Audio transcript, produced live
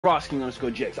Rosking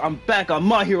underscore Jix. I'm back on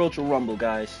Myhero Ultra Rumble,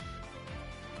 guys.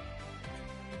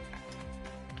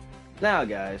 Now,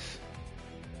 guys.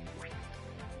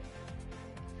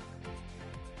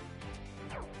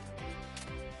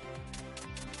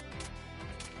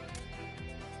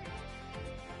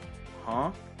 Huh?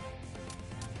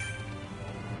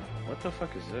 What the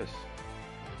fuck is this?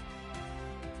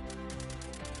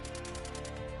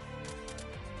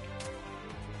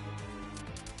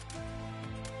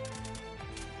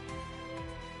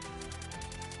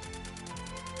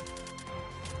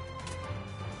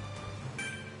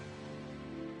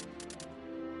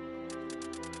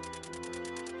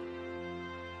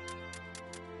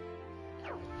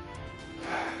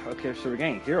 Okay, so we're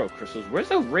getting hero crystals. Where's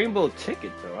the rainbow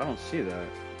ticket, though? I don't see that.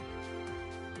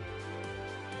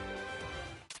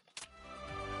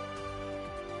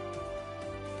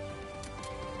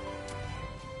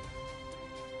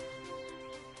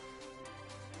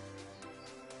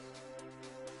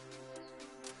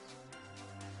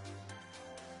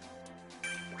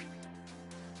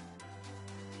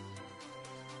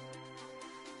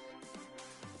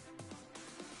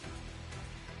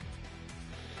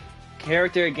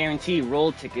 Character guarantee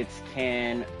roll tickets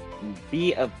can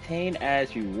be obtained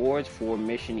as rewards for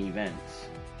mission events.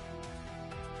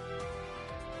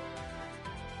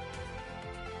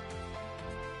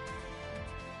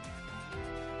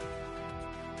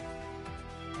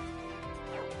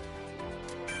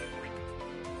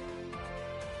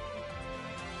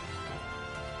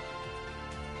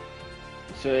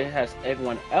 So it has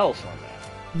everyone else on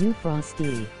that. You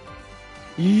Frosty.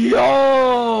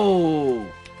 Yo!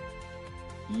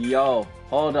 Yo,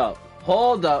 hold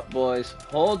up, boys,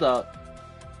 hold up.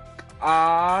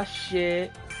 Ah, shit.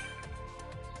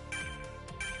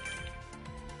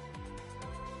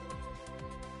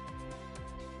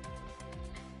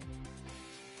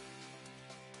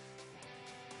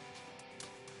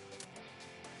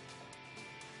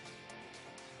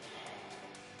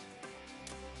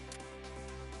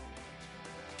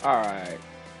 Alright.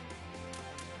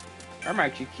 I'm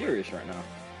actually curious right now.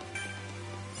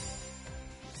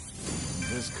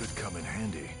 This could come in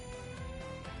handy.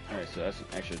 Alright, so that's an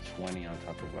extra 20 on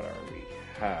top of what I already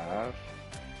have.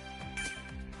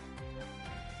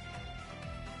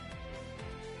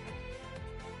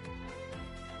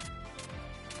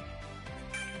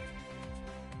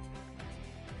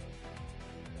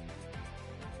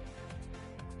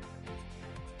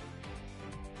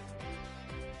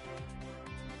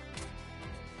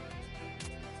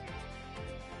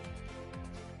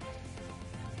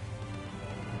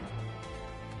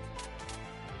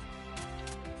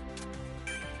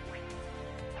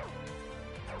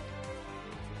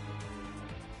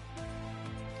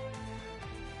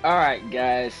 Alright,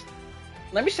 guys.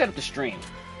 Let me set up the stream.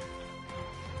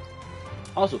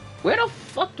 Also, where the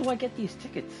fuck do I get these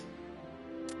tickets?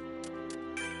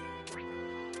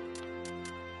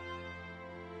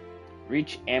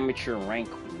 Reach amateur rank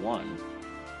 1.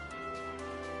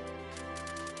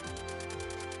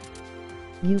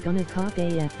 You gonna cop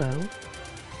AFO?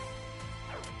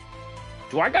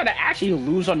 Do I gotta actually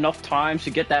lose enough times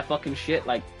to get that fucking shit?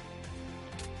 Like,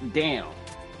 damn.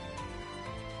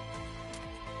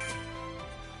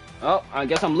 Oh, I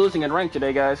guess I'm losing in rank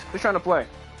today, guys. Who's trying to play?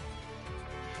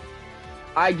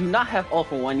 I do not have All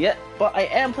for One yet, but I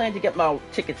am planning to get my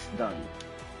tickets done.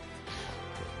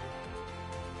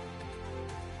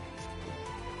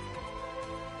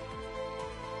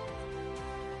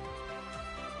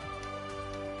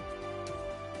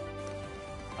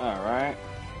 Alright.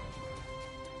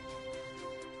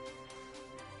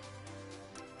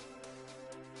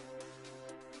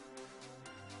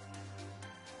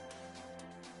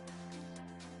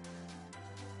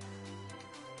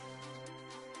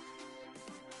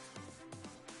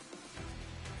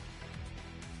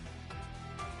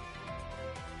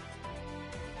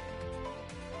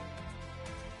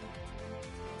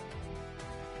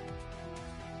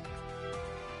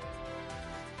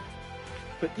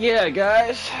 But yeah,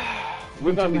 guys,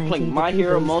 we're gonna be playing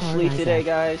Myhero mostly today,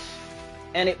 guys,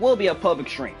 and it will be a public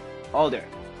stream all day.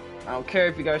 I don't care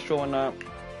if you guys showing up.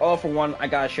 All for one, I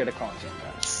gotta share the content,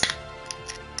 guys.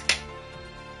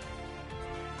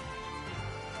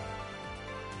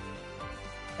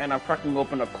 And I'm cracking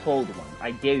open a cold one. I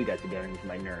dare you guys to get into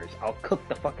my nerves. I'll cook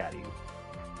the fuck out of you.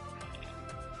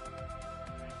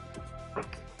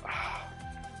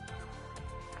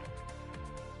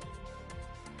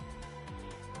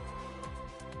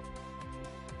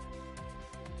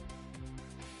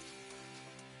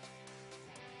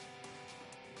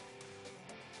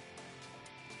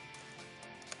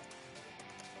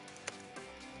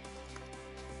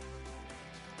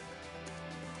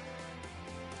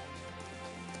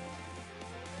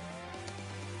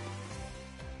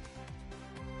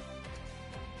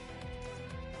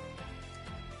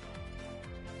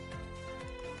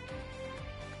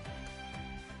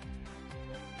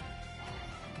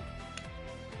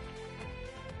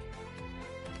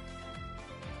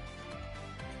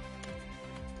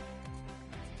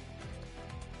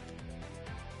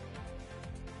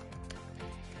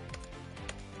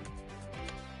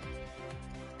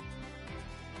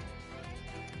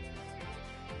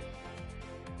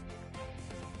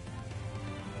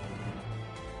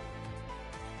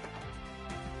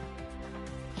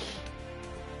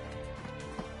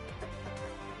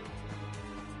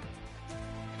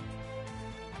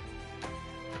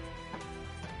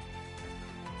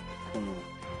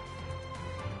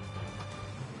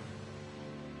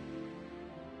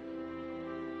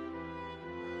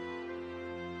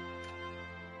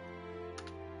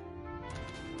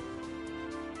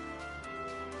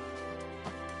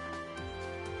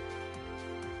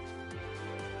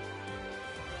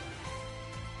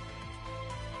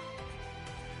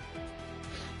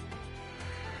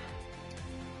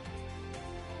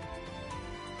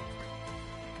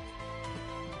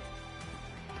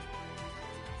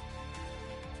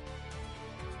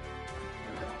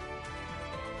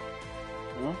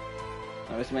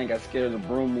 this man got scared of the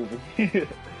broom moving.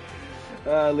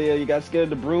 Leo, you got scared of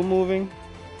the broom moving?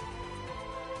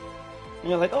 And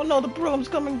you're like, oh no, the broom's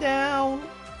coming down.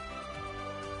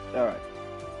 Alright.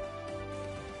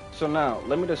 So now,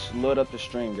 let me just load up the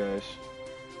stream, guys.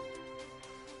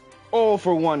 All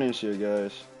for one is here,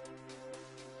 guys.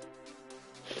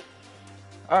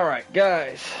 Alright,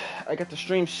 guys. I got the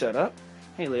stream set up.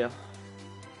 Hey, Leo.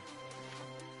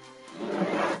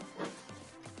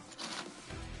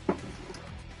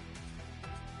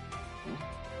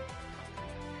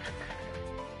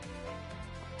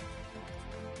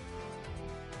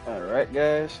 Alright,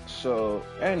 guys. So,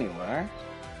 anyway.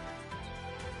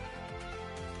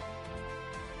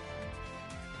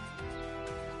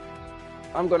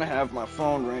 I'm gonna have my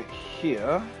phone right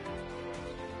here.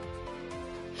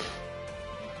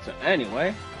 So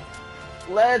anyway,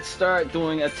 let's start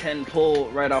doing a 10 pull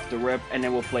right off the rip, and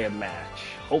then we'll play a match.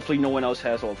 Hopefully no one else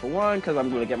has all for one, because I'm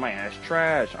gonna get my ass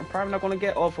trashed. I'm probably not gonna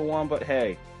get all for one, but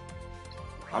hey,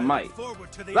 I might.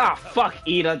 Ah, fuck,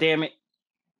 Ida, damn it.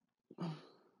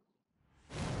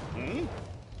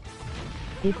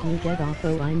 If you get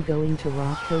offo, I'm going to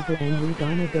rock over and we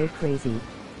gonna go crazy.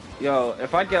 Yo,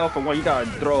 if I get off for one, you gotta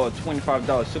throw a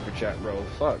 $25 super chat, bro.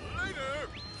 Fuck.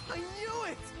 I knew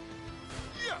it.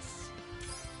 Yes.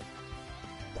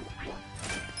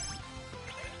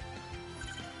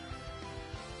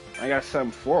 I got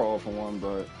 7-4 all for one,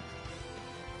 but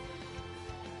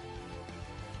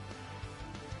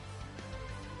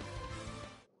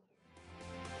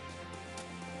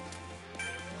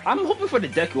I'm hoping for the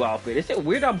Deku outfit. Is it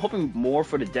weird I'm hoping more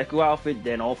for the Deku outfit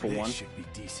than all for one? This should be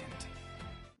decent.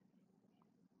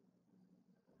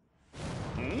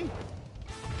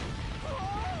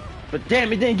 But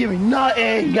damn, it didn't give me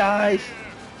nothing, guys.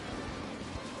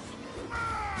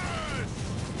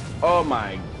 Oh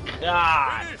my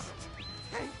god.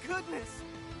 Thank goodness.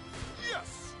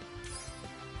 Yes.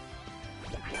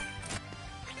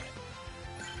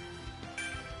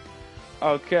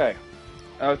 Okay.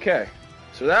 Okay.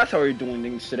 So that's how we're doing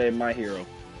things today, my hero.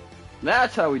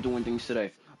 That's how we're doing things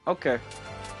today. Okay.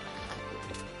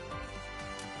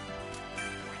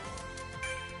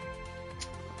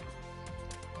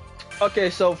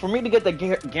 Okay, so for me to get the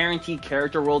guaranteed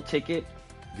character role ticket.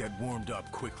 Get warmed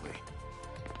up quickly.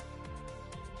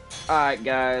 Alright,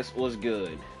 guys, what's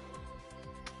good?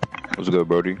 What's good,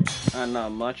 Brody? Not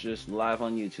much, just live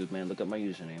on YouTube, man. Look up my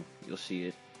username. You'll see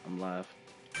it. I'm live.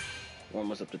 We're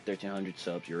almost up to 1,300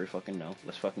 subs. You already fucking know.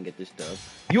 Let's fucking get this dub.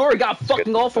 You already got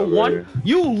fucking all for one?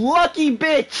 You lucky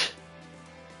bitch!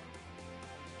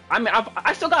 I mean,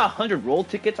 I still got 100 roll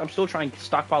tickets. I'm still trying to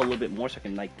stockpile a little bit more so I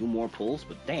can, like, do more pulls,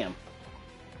 but damn.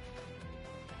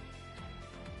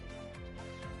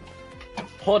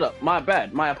 Hold up. My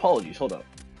bad. My apologies. Hold up.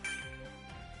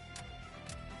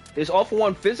 Is all for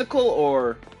one physical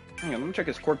or... Hang on, let me check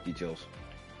his quirk details.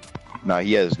 Nah,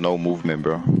 he has no movement,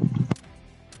 bro.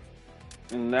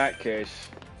 In that case...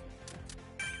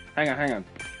 Hang on.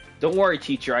 Don't worry,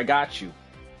 teacher. I got you.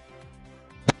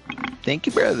 Thank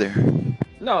you, brother.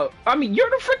 No, I mean, you're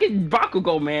the freaking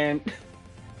Bakugo, man.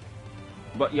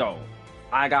 But, yo,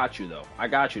 I got you, though.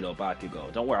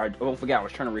 Bakugo. Don't worry. Don't forget, I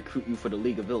was trying to recruit you for the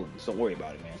League of Villains. Don't worry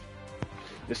about it, man.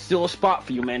 There's still a spot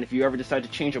for you, man, if you ever decide to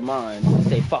change your mind.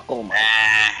 Say, fuck All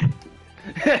Might.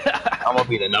 I'm gonna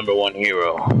be the #1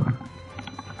 hero.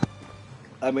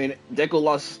 I mean, Deku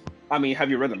lost... I mean, have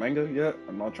you read the manga yet?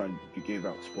 I'm not trying to give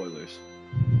out spoilers.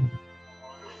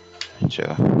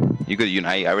 Chill. You could,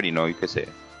 I already know, you could say it.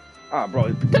 Ah, bro,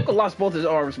 Deku lost both his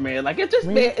arms, man. Like, it just,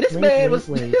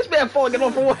 this man falling in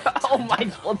over all my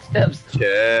footsteps.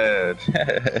 Chad.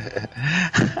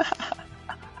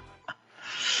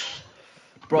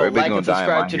 Bro, like and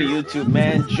subscribe to the YouTube,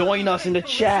 man. Join us in the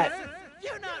chat.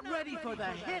 You're not ready for the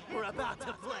hit we're about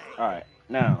to play. Alright,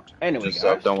 now, anyway, Just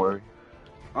guys. sub, don't worry.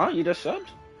 Huh? You just subbed?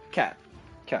 Cap,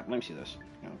 let me see this.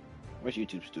 Where's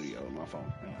YouTube Studio on my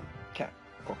phone? Cap.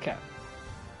 Or Cap.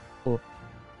 Oh.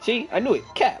 See? I knew it.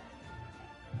 Cap.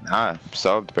 Nah,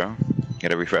 subbed, bro.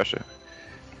 Get a refresher.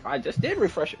 I just did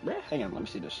refresh it, bro. Hang on, let me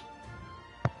see this.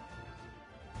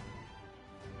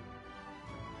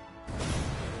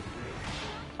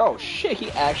 Oh shit,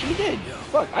 he actually did.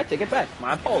 Fuck, I take it back.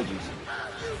 My apologies.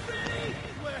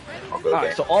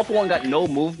 Alright, so all for one got no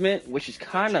movement, which is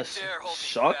kinda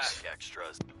sucks.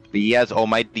 But he has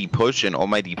Almighty Push and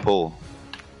Almighty Pull.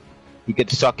 He could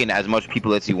suck in as much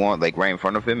people as he wants, like right in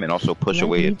front of him, and also push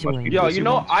away as much people Yo, as he you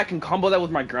know wants. I can combo that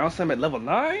with my ground slam at level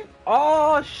 9?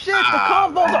 Oh shit, the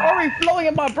combos are already flowing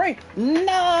in my brain.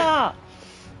 Nah!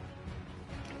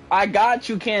 I got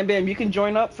you, Cam Bam. You can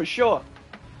join up for sure.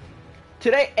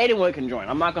 Today, anyone can join.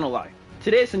 I'm not gonna lie.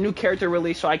 Today is a new character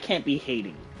release, so I can't be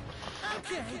hating.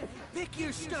 Okay, pick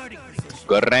your starting position.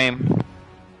 Good aim.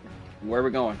 Where are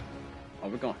we going? Oh,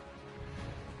 we're going.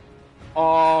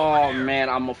 Oh man,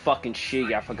 I'm a fucking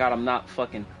shiggy. I forgot I'm not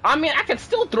fucking. I mean, I can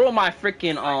still throw my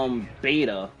freaking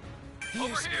beta. Over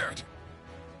here.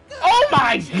 Oh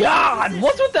my god!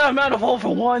 What's with the amount of over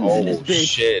ones in this Oh bitch?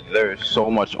 shit, there's so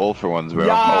much ult for ones, bro.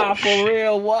 Yeah, Oh, for shit.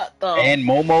 real. What the? And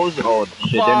Momos, oh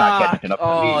shit, they're not fuck? catching up to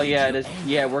Oh me.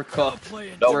 yeah, we're cooked.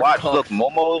 No, We're watch, cooked.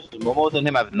 look, Momos and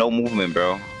him have no movement,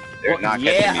 bro. They're Well, not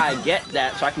yeah, catching me. I get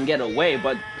that, so I can get away,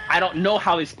 but I don't know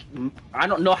how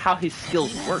his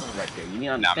skills work right there. You need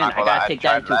to Nah, I'm understand. not I gonna gotta lie, take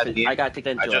I that tried last into game. I gotta take that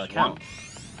I into just account. won.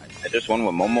 I just won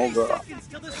with Momo, bro.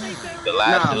 The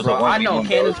last Nah, it was bro, a I know 1v1,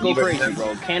 cannons bro. go crazy,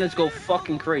 bro. Cannons go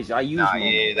fucking crazy. I use Nah,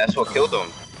 Momo. yeah, that's what killed him.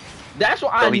 That's what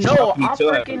So I he's know. fucking I to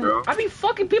him, freaking bro. I be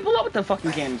fucking people up with the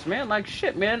fucking cannons, man. Like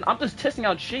shit, man. I'm just testing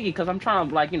out Shiggy because I'm trying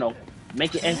to like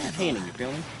make it entertaining. You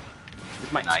feel me?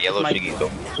 It's my, Nah, yellow it's my, Shiggy, though.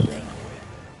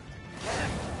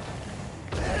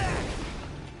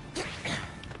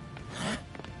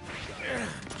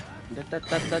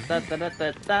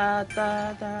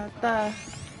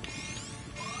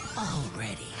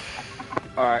 Already.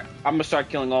 Alright, I'm gonna start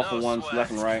killing all for ones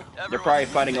left and right. They're probably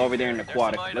fighting over there in the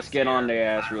aquatic. Let's get on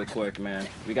their ass real quick, man.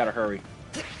 We gotta hurry.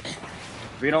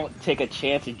 If we don't take a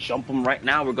chance and jump them right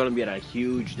now, we're gonna be at a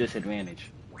huge disadvantage.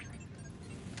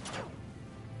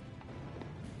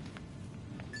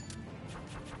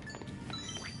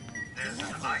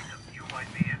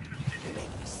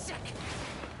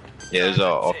 Yeah, there's a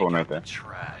awful one right there.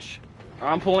 Trash.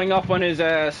 I'm pulling up on his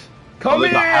ass. Oh, Come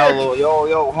there's here! a hell,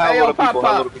 yo, hell Hey, yo, of people, Pop,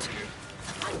 hell Pop. of people.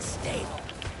 Unstable.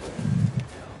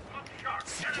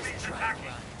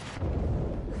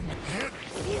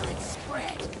 Feel it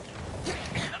spread.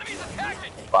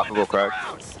 Bakugo crack.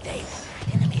 Unstable.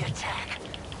 Enemy attack.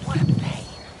 What a pain.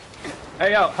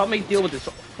 Hey, yo, help me deal with this.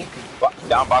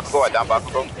 Down Bakugo, I down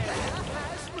Bakugo.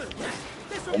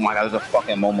 Oh my god, there's a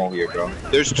fucking Momo here, bro.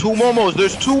 There's two Momos,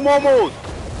 there's two Momos!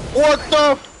 What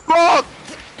the fuck?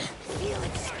 Feel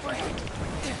it spread.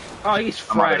 Oh, he's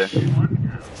I'm out of fresh. there.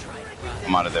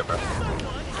 I'm out of there, bro.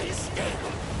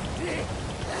 Unstable.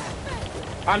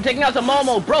 I'm taking out the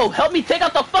Momo, bro. Help me take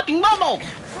out the fucking Momo.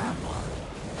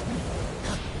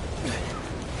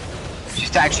 She's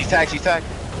tagged, she's tagged, she's tagged.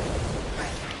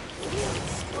 Feel it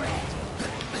spread.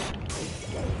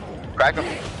 Crack him.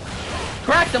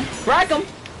 Crack him, crack him.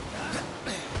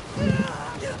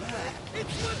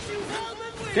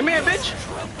 Come here, bitch.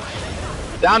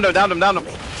 Downed him, downed him, downed him.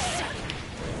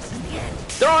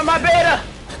 Throw in my beta.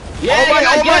 Yeah, Oh my, you're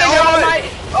not oh my, getting her, oh oh my. my.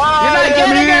 Ah, You're not I'm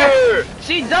getting here. her.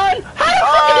 She done. How the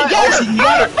fuck did he get her? Oh, he How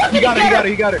got the her, fuck he did got her, he he get got her? her,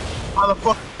 he got her. How the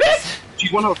fuck? Bitch.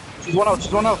 She's one out, she's one out,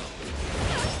 she's one out.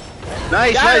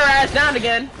 Nice, Got her nice. ass down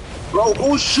again. Bro,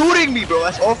 who's shooting me, bro?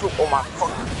 That's awful. Oh my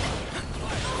fuck.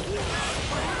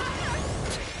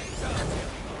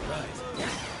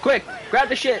 Quick, grab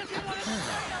the shit.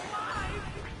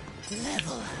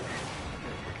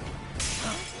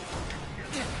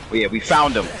 Oh yeah, we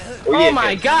found him. Oh yeah,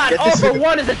 my get- god, get all this for nigga-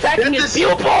 one is attacking get his this-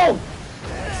 pupil!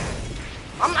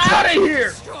 I'm out of here!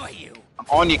 Destroy you. I'm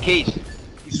on your case.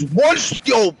 He's one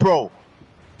yo, bro.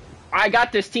 I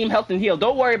got this team health and heal.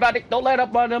 Don't worry about it. Don't let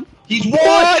up on him. He's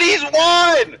one, he's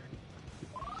one!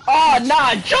 Oh,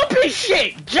 nah, jumpy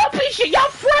shit! Jumpy shit! Y'all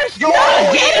fresh! Yo,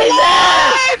 nah, get his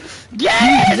ass! he's Get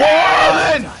He's his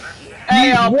ass! one! Hey,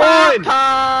 He's yo, one!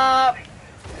 Pop!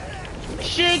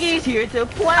 Shiggy's here to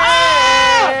play!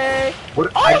 Ah!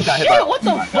 What, I Oh just got hit shit, by- what oh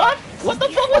the my fuck? God. What the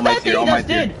fuck was On my that tier, thing on you my just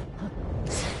tier. did?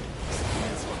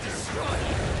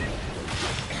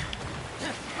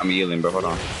 I'm healing, bro. Hold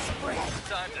on.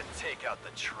 Time to take out the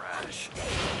trash.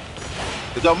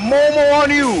 There's a Momo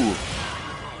on you!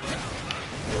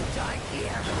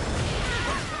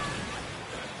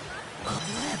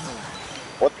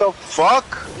 What the fuck?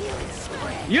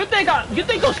 You think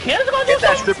those cannons are gonna do Get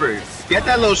that something? stripper. Get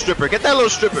that little stripper. Get that little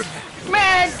stripper.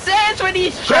 Man, dance with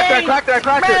these chains! Crack that, crack that,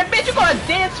 crack Man, that. bitch, you gonna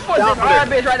dance for Down this for that.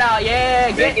 bitch right now.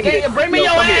 Yeah, bring me Yo,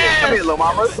 your come Here, ass! come here, little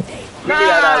mama. Give me Nah,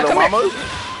 that, little come mama.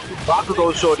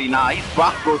 Bakugo shorty, nah, he's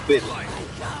Bakugo's bitch.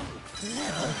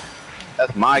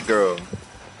 That's my girl.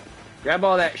 Grab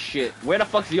all that shit. Where the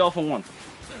fuck's the all for one?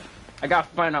 I gotta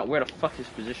find out where the fuck his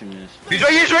position is. He's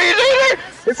right here, he's right here, he's right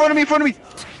here! In front of me, in front of me!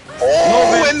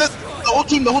 Oh, and the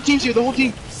whole team's here, the whole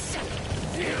team.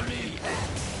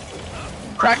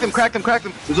 Crack them, crack them, crack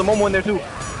them. There's a Momo in there too.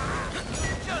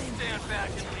 Just stand back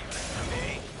and leave this to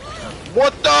me.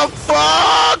 What the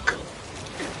fuck?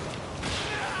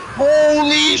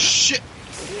 Holy shit!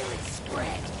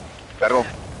 Gotta go.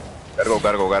 Gotta go,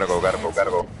 gotta go, gotta go, gotta go, gotta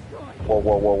go. Whoa,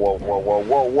 whoa, whoa, whoa, whoa, whoa,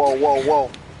 whoa, whoa, whoa,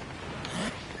 whoa.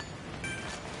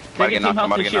 Take your team I'm health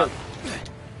about to and get knocked. shield.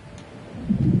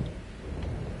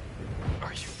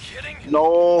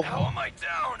 No. How am I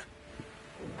down?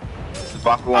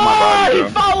 Baku on my body, He bro.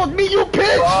 followed me, you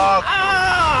bitch! Fuck.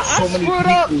 I So many screwed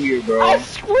people up! here, bro. I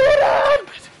screwed up!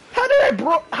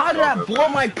 How did I blow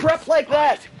my prep like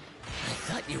that? I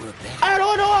thought you were better. I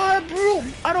don't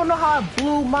know how I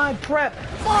blew my prep.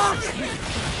 Fuck!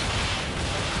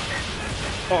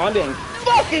 Oh, I'm getting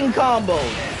fucking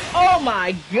combos! Oh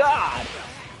my god!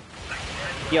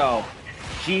 Yo,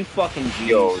 G fucking G.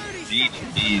 Yo,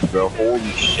 GG's, bro.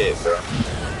 Holy shit, bro.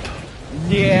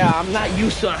 Yeah, I'm not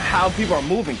used to how people are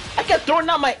moving. I kept throwing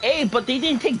out my A, but they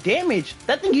didn't take damage.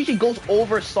 That thing usually goes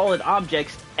over solid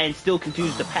objects and still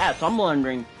continues to pass. So I'm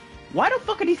wondering, why the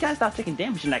fuck are these guys not taking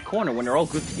damage in that corner when they're all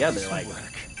grouped together? Like,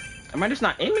 am I just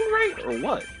not aiming right, or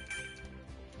what?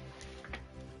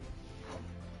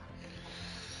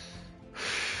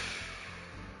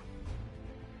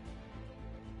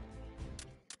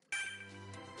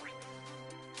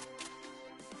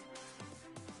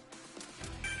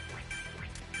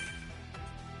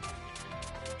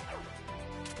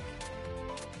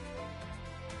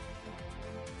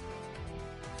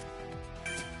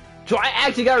 So I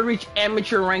actually gotta reach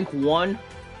amateur rank 1?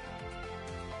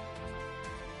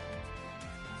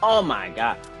 Oh my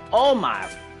god. Oh my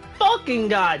fucking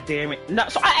god damn it. No,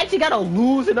 so I actually gotta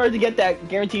lose in order to get that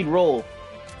guaranteed roll.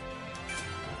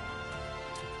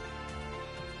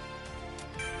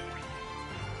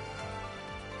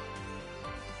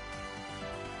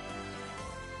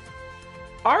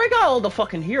 I already got all the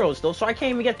fucking heroes though, so I can't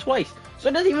even get twice. So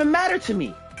it doesn't even matter to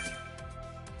me.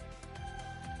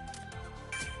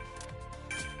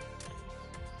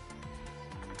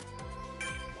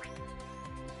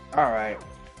 Alright.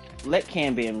 Let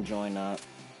Cambam join up.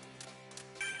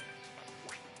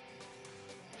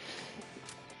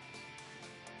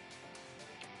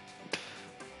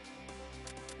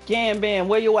 Cambam,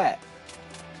 where you at?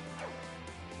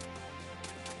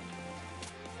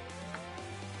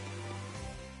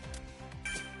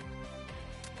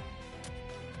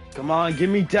 Come on, give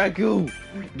me Deku!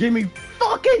 Give me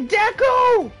fucking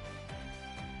Deku!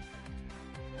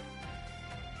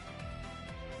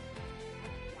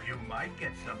 You might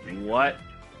get something. What?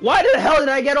 Why the hell did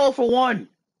I get all for one?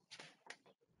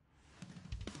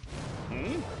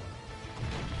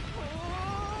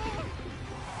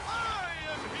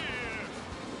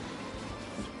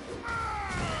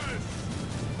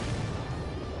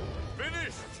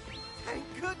 Finished. Thank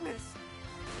goodness.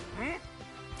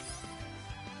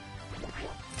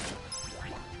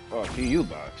 Oh, you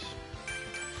box.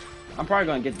 I'm probably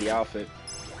gonna get the outfit.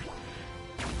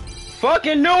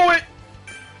 Fucking knew it!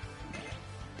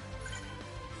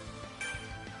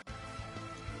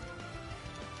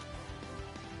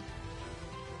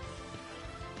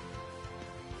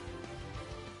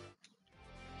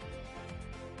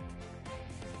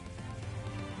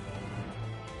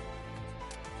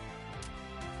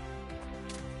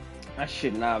 I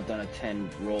should not have done a 10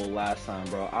 roll last time,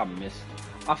 bro.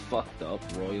 I fucked up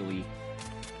royally.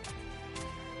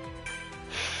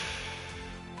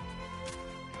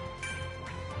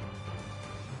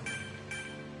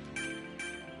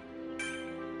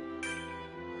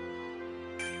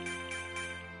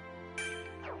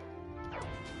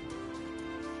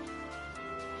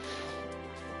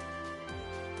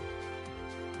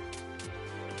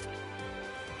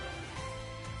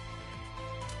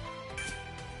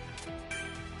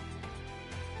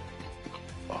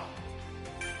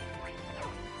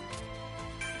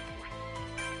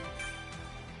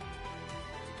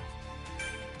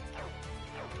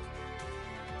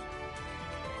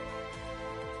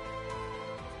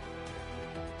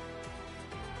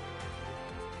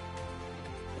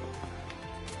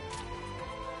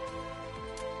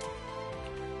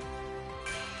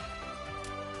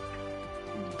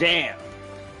 Damn.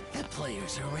 The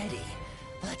players are ready.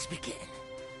 Let's begin.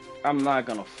 I'm not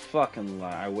gonna fucking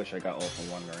lie. I wish I got all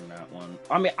for one during that one.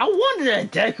 I mean, I wanted a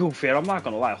Deku fit. I'm not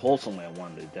gonna lie. Wholesomely, I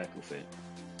wanted a Deku fit.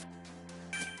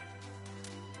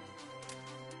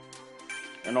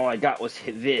 And all I got was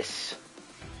this.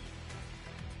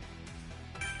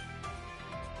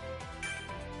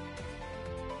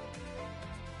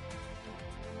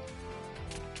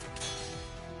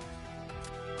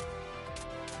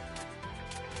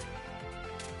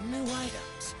 New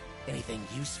items. Anything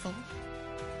useful?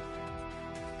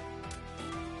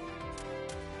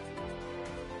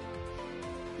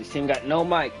 This team got no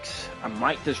mics. I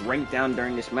might just rank down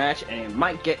during this match, and it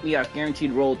might get me a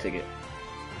guaranteed roll ticket.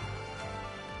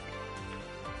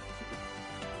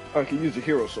 I can use the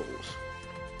hero souls.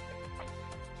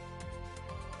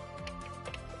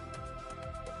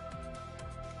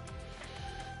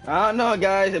 I don't know,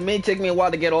 guys. It may take me a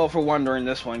while to get all for one during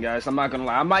this one, guys. I'm not gonna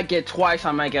lie. I might get twice.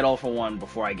 I might get all for one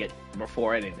before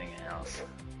anything else.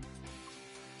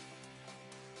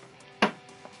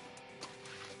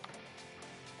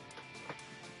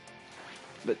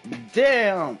 But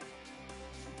damn,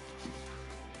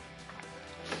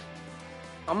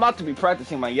 I'm about to be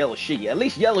practicing my Yellow Shiggy. At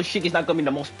least Yellow Shiggy's not gonna be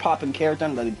the most popping character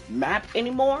on the map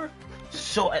anymore.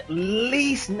 So at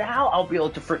least now I'll be able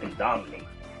to freaking dominate.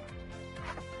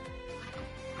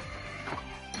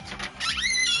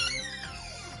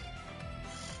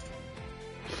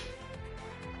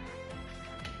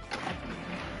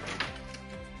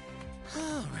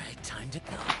 All right, time to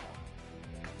go.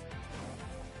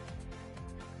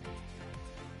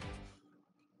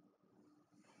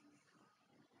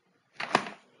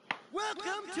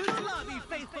 Welcome to the lobby,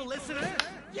 faithful listener.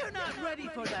 You're not ready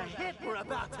for the hit we're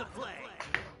about to play.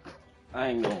 I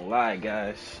ain't gonna lie,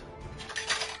 guys.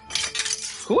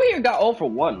 Who here got 0 for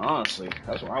 1, honestly?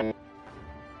 That's what I want.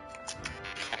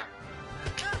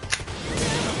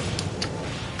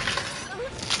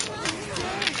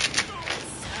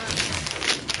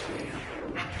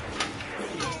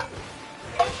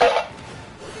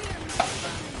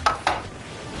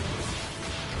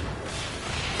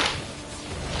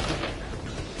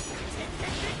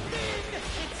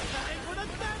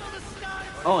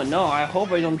 Oh no, I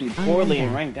hope I don't do poorly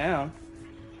and rank down.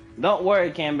 Don't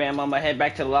worry, Cam Bam, I'm gonna head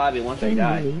back to the lobby once I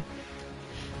die.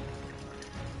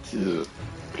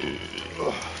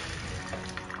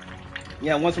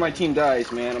 Yeah, once my team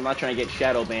dies, man, I'm not trying to get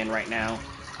shadow banned right now.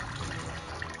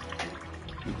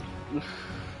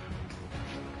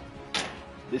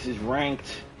 This is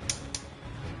ranked.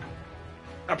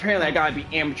 Apparently I gotta be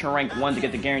amateur rank 1 to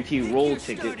get the guaranteed roll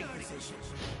ticket. That's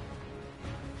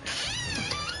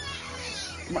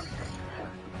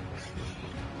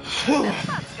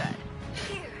good.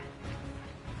 Here.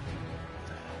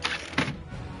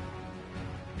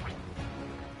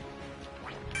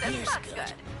 That's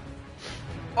good.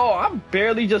 Oh, I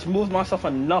barely just moved myself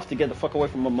enough to get the fuck away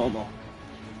from Momomo.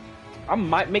 I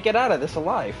might make it out of this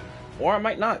alive. Or I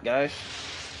might not, guys.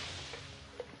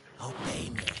 Obey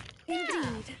me.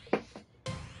 Indeed.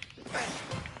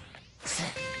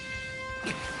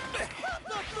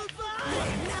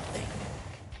 Nothing.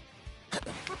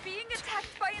 We're being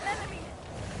attacked by an enemy.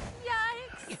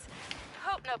 Yikes.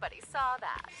 Hope nobody saw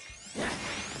that.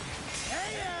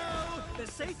 Heyo! The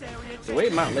safe area. The way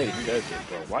Mount Lady does it,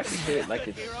 bro. Why she hit it like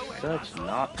it's such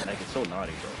not like it's so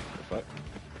naughty, bro? The fuck?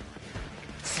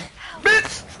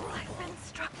 Bitch! I've been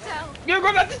struck down. You're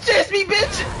gonna have to chase me,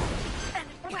 bitch! And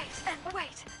wait, and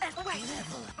wait, and wait.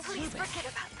 Please forget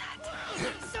about that.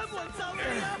 Someone's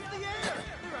already off the air.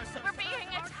 There are some We're being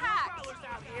attacked. prowlers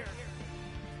out here.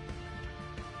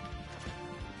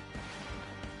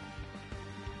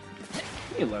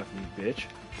 You left me, bitch.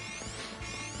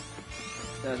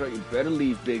 That's right, you better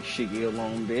leave Big Shiggy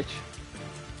alone, bitch.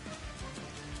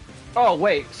 Oh,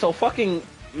 wait, so fucking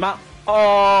Mount...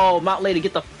 Oh, Mount Lady,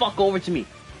 get the fuck over to me.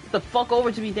 Get the fuck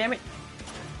over to me, damn it.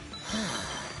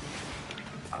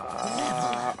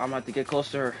 I'm about to get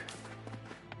closer.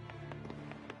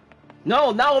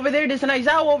 No, not over there, there's an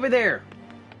Aizawa over there.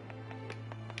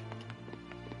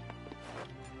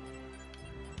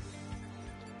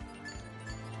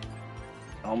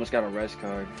 I almost got a res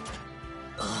card.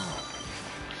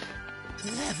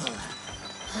 Level up.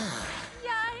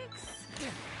 Yikes.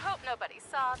 Hope nobody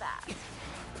saw that.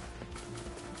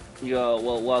 Yo,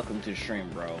 well, welcome to the stream,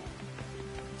 bro.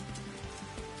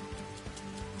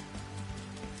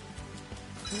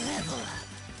 Level up.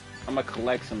 I'm gonna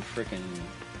collect some freaking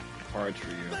cards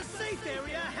for you. The safe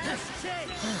area has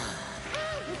changed.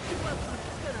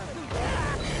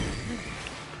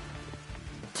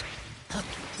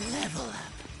 Level up.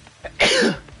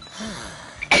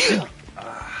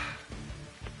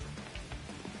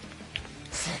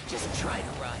 Just try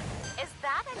to run. Is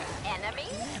that an enemy?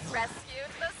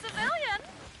 Rescued the civilian.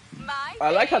 My I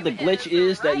like how the fame glitch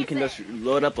is that you can rising. just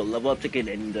load up a level up ticket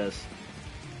and just...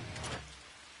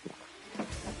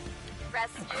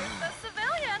 Rescued the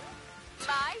civilian.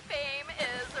 My fame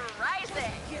is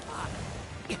rising.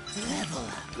 Level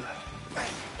up.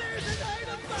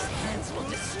 Hands will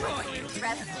destroy you.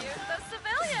 Rescued the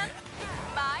civilian.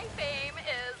 My fame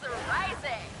is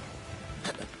rising.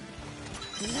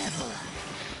 Level up.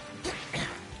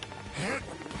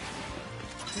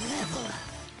 Level up.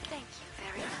 Thank you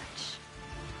very much.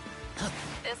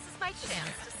 This is my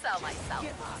chance to sell myself,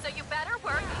 so you better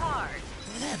work hard.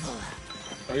 Level up.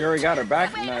 Oh, you already got her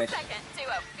back? Wait Nice. a second to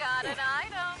have got an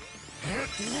item.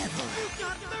 Level up. You've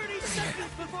got 30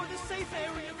 seconds before the safe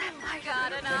area moves. I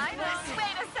got an item.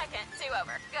 Wait a second to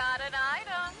over. Got an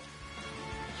item.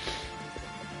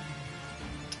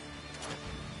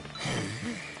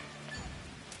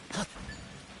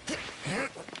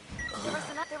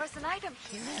 There was an item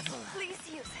here. Please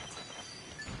use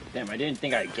it. Damn, I didn't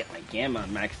think I'd get my gamma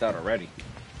maxed out already.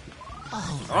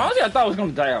 Honestly, I thought I was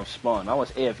gonna die off spawn. I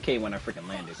was AFK when I freaking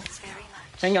landed.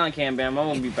 Hang on, Cam Bam. I'm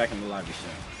gonna be back in the lobby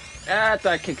soon. After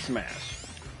I kick smash.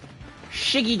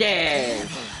 Shiggy dash!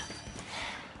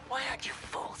 Why aren't you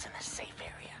fools in the safe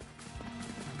area?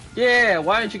 Yeah,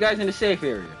 why aren't you guys in the safe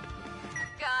area?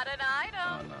 Got an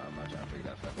Oh item. no, I'm not trying to figure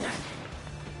that fucking out.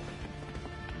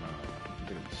 I'm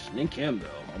gonna sneak him though.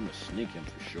 I'm gonna sneak him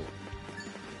for sure.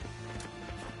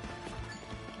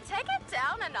 Take it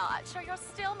down a notch, or you'll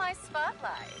steal my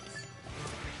spotlight.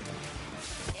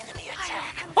 Enemy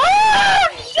attack. Oh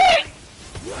shit!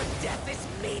 Your death is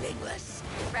meaningless.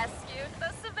 Rescued the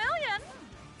civilian.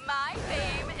 My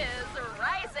fame is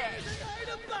rising.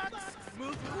 Item box.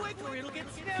 Move quick or it'll get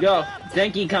snapped Yo, up.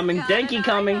 Denki coming, Got Denki an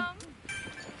coming. item.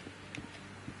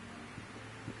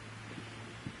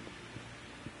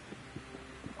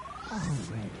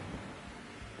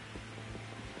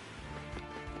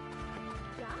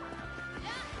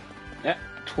 That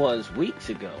twas weeks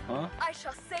ago, huh? I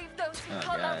shall save those who Oh,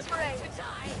 call God. out brave.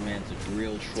 This man's a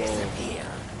real troll.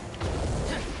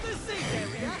 The safe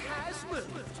area has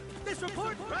moved. This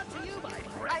report brought to you by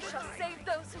I shall save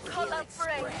those who call out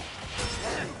brave.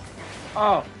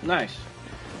 Oh, nice.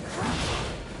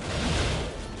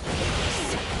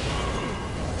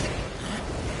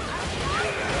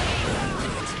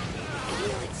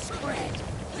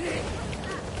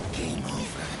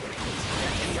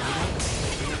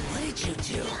 What did you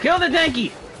do? Kill the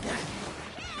Denki!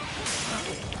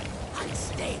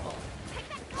 Unstable.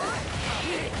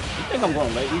 I think I'm gonna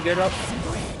let you get up.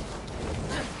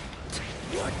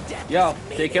 Yo,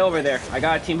 take over there. I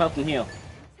got a team help and heal.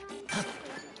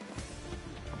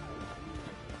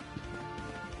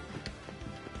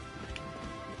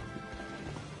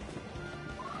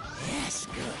 Yes,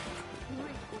 good.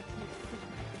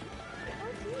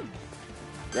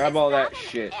 Grab all that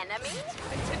shit. Enemy?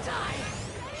 To die.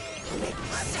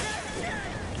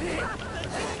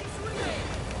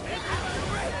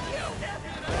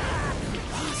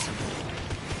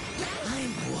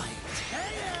 I'm white.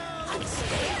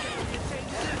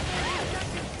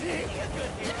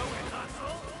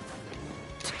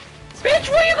 Bitch,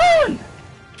 where you going?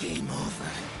 Game over.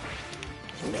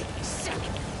 You make me sick.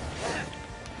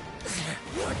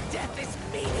 Your death is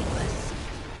meaningless.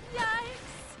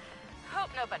 Yikes.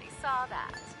 Hope nobody saw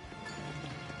that.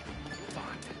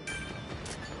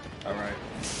 Alright.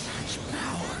 Such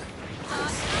power.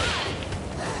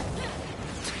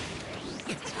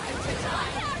 It's time to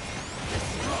die.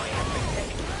 Destroy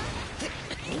everything.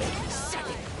 Make me sick.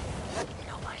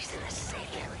 Nobody's in the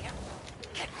safe area.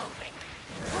 Get moving.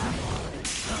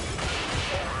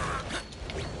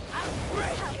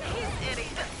 These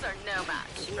idiots are no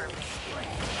match for me.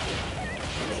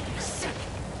 Make me sick.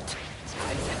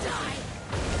 Time to die.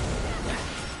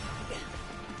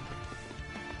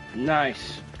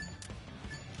 Nice.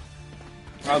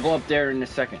 I'll go up there in a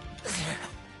second.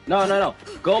 No, no, no.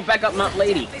 Go back up Mount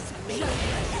Lady. This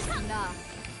meaningless. Enough.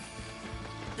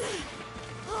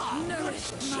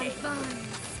 Nourish my vines.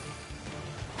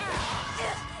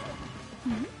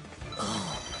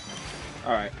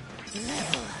 Alright.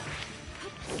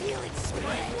 Feel it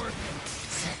spread.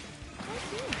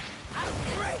 I'll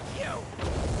break you.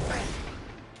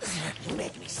 You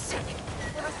make me sick.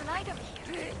 There was an item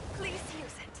here. Please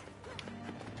use it.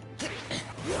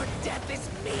 Your death is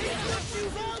meaningless.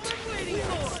 You've all been waiting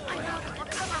for. I know it will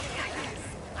come up, guys.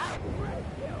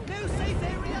 New safe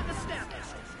area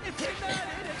established. If you're not in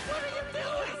it, what are you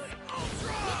doing?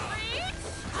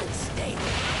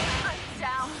 Unstable. I'm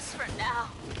down for now.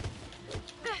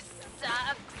 This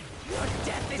sucks. Your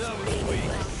death is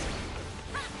meaningless.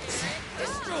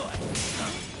 Destroy.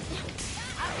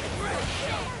 I'll break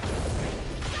you.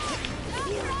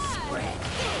 Feel it spread.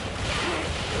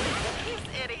 These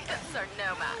idiots are no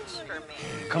match for me.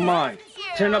 Come on.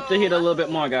 Turn up the heat a little bit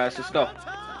more, guys. Let's go.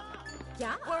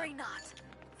 Yeah? Worry not.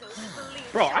 Those who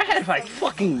believe Bro, I shall had like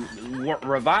fucking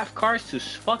revive cards to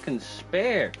fucking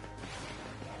spare.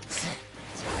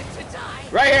 Time to die.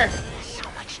 Right here. So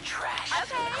much trash.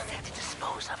 Okay. I'll need to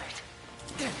dispose of it.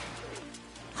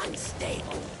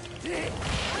 Unstable.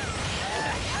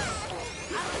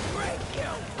 I'll break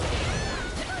you.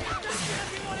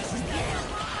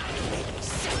 Make me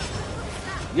sick.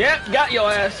 Yep, got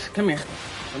your ass. Come here.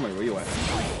 Come here, where you at?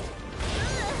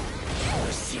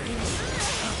 You're serious.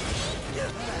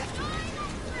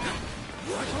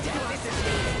 Your death is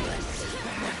meaningless.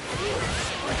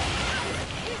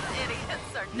 These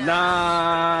idiots are no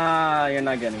Nah, you're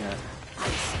not getting that.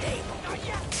 Unstable.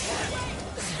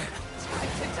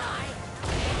 Time to die.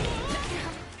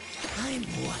 I'm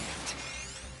white.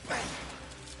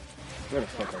 Where the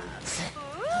fuck are we?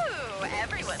 Ooh,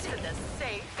 everyone's in the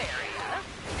safe area.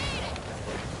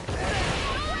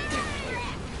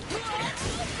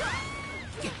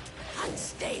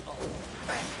 Unstable.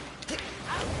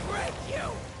 I'll break you.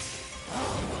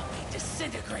 All will be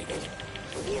disintegrated.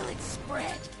 Feel it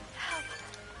spread. Help.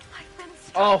 I've been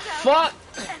struck Oh down. fuck!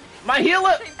 Enemies. My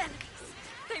healer! Enemies.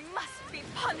 They must be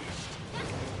punished.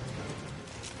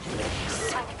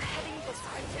 I'm heading this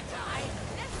way.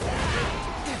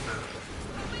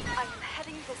 I'm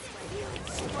heading this way. Feel it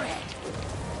spread.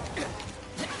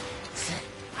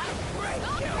 I'll break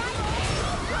you.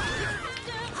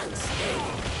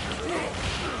 Unstable.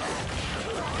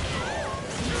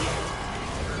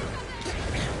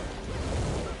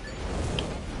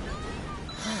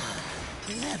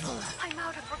 Level. I'm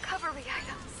out of recovery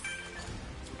items.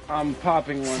 I'm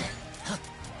popping one.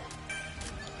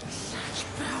 Such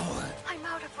power. I'm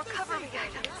out of recovery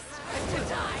items. To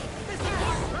die.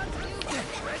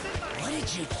 What did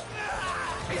you...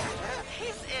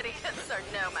 These idiots are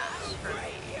no match for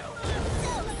me.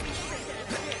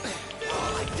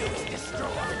 All I do is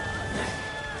destroy.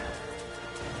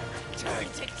 Turn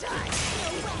to dust.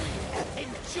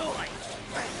 Enjoy.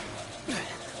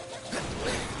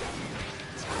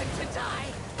 Time to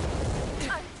die.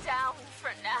 I'm down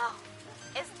for now.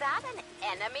 Is that an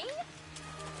enemy?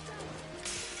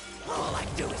 All I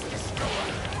do is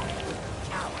destroy.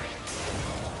 Coward.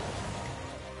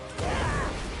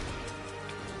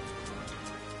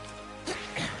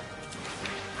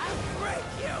 I'll break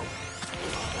you.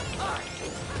 Apart.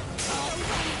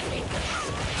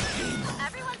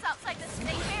 Everyone's outside the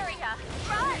safe area.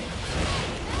 Run!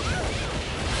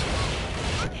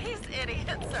 These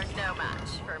idiots are no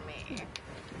match for me.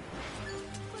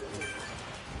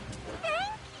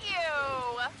 Thank you!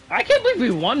 I can't believe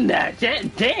we won that.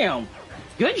 Damn.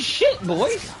 Good shit,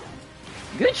 boys.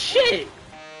 Good shit.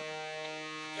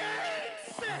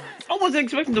 I wasn't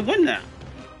expecting to win that.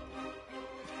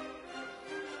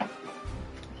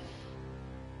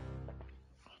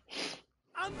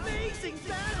 Amazing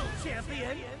battle,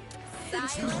 champion!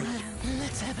 Let's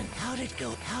have an... How'd it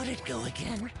go? How'd it go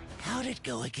again? How'd it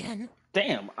go again?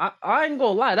 Damn, I ain't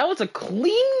gonna lie. That was a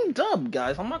clean dub,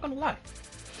 guys. I'm not gonna lie.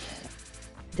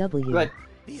 W. But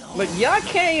y'all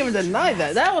can't even deny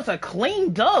that. That was a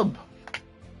clean dub.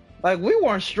 Like, we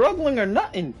weren't struggling or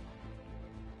nothing.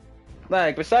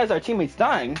 Like, besides our teammates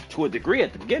dying to a degree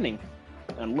at the beginning,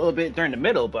 and a little bit during the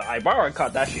middle, but Ibarra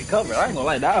caught that shit covered. I ain't gonna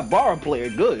lie, that Ibarra player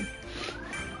good.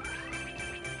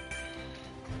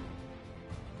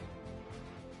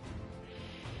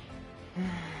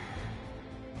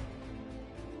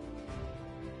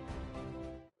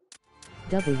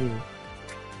 W.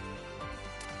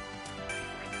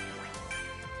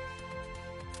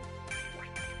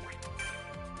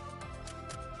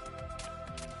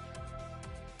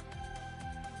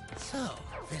 So,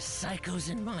 this psycho's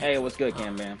in my... Hey, what's good,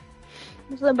 Cam Man?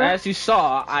 What's up, bro? As you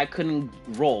saw, I couldn't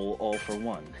roll all for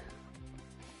one.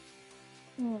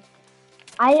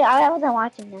 I wasn't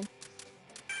watching them.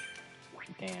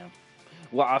 Damn.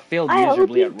 Well, I failed I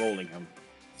miserably hope at rolling him.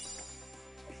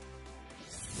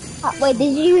 Wait,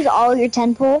 did you use all your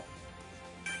 10 pull?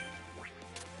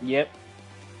 Yep.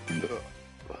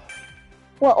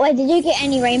 Wait, did you get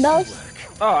any rainbows?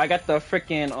 Oh, I got the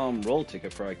freaking roll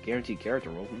ticket for a guaranteed character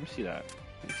roll. Let me see that.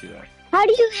 Let me see that. How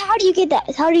do you get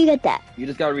that? How do you get that? You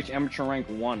just gotta reach amateur rank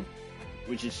 1,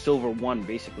 which is silver 1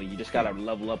 basically. You just gotta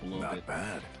level up a little bit. Not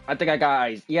bad. I think I got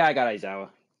I got Aizawa.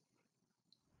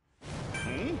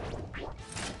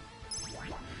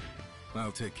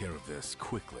 I'll take care of this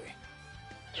quickly.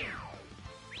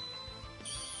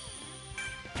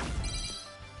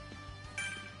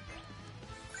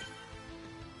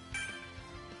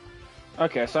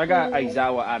 Okay, so I got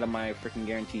Aizawa out of my freaking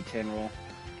guaranteed 10 roll.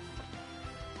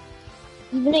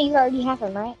 Even though you already have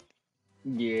him, right?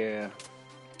 Yeah.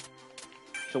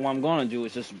 So what I'm gonna do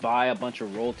is just buy a bunch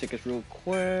of roll tickets real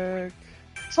quick.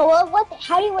 So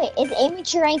how do you wait? Is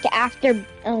amateur rank after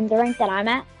the rank that I'm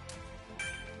at?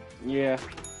 Yeah.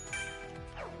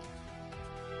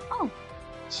 Oh,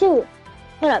 shoot.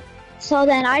 Hold up. So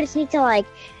then I just need to like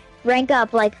rank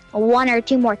up like 1 or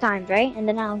 2 more times, right? And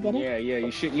then I'll get it? Yeah,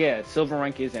 you should. Yeah, silver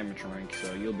rank is amateur rank,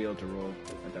 so you'll be able to roll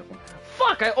at that point.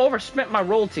 Fuck, I overspent my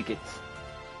roll tickets.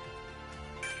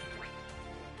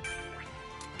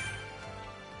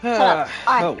 Shut up.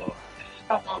 Oh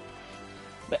well.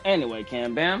 But anyway,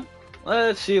 Cam Bam,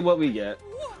 let's see what we get.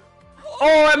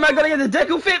 Oh, am I gonna get the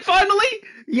Deku fit finally?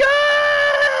 Yo!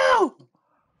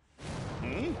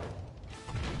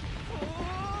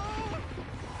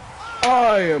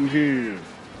 I am here.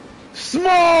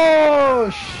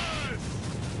 Smosh!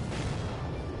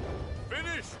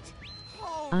 Finished.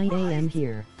 I am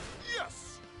here.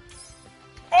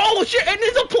 Oh shit! And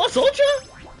there's a plus ultra.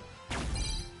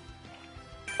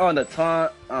 On the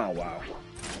taunt. Oh wow.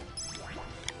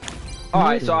 All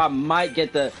right, so I might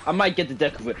get the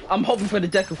Deku Fit. I'm hoping for the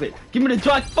Deku Fit. Give me the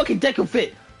dry fucking Deku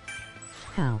Fit.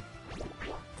 How?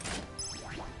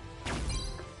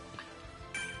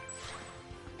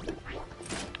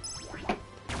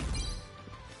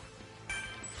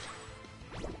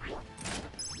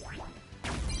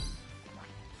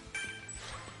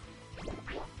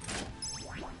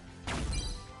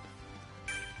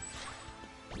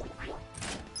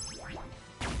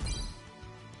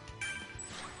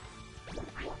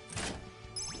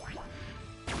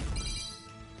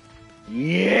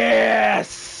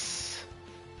 Yes!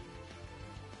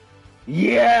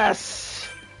 Yes!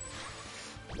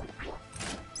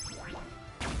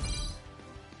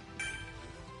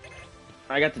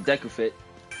 I got the Deku Fit.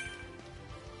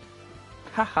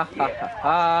 Ha ha ha ha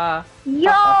ha. Yo!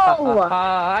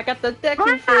 I got the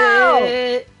Deku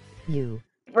Fit. You.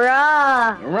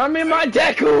 Bruh. Run me my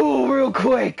Deku real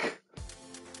quick.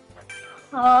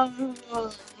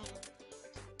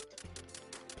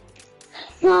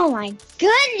 Oh my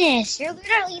goodness! You're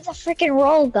literally the freaking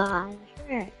roll god.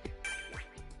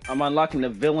 I'm unlocking the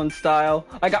villain style.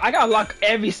 I gotta unlock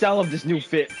every style of this new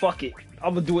fit. Fuck it.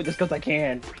 I'm gonna do it just cause I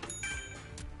can.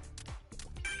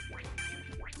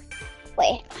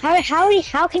 Wait,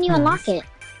 how can you unlock it?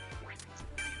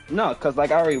 No, cause like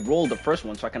I already rolled the first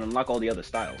one, so I can unlock all the other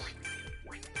styles.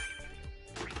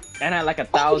 And I had like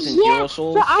 1,000 Hero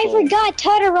souls. But I forgot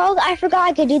Todoroki. I forgot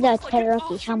I could do that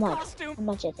Todoroki. How much? How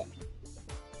much is it?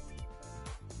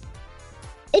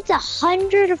 It's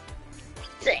 100.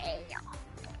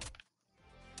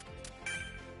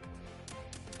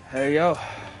 Hey yo.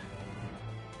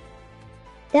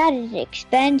 That is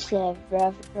expensive,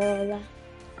 bro.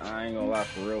 I ain't gonna lie,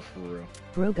 for real, for real.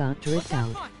 Bro got dripped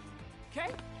out.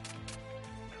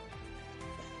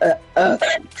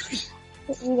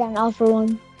 You got an offer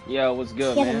one. Yo, what's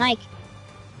good, Get a man? Nike.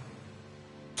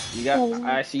 You got?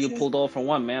 I see you pulled all for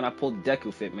one, man. I pulled the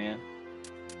Deku Fit, man.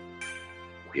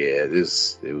 Yeah, it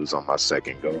was on my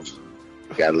second go.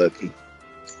 Got lucky.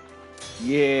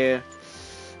 Yeah.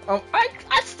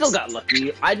 I still got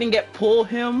lucky. I didn't get pull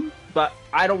him, but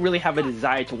I don't really have a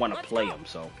desire to want to play him.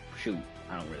 So shoot,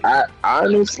 I don't really. I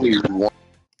honestly want.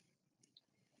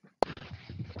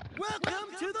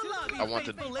 Welcome to the lobby, I want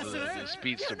the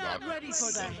speedster mod.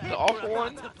 The awful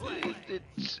one,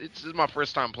 it's my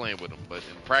first time playing with him, but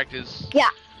in practice. Yeah.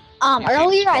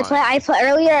 Earlier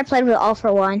I played with All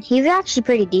for One. He's actually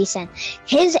pretty decent.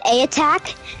 His A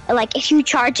attack, like if you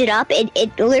charge it up, it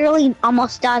literally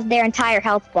almost does their entire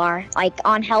health bar, like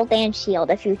on health and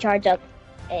shield. If you charge up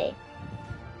A.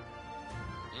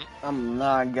 I'm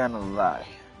not gonna lie.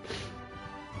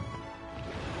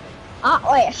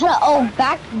 Wait, hold on. Oh,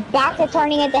 back to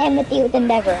turning into Himothy with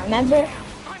Endeavor. Remember?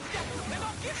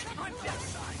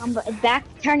 Back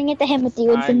to turning into Himothy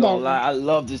with I ain't gonna Endeavor. lie, I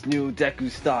love this new Deku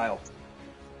style.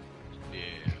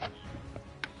 Yeah.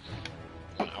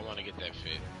 I want to get that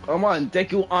fit. I'm on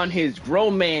Deku on his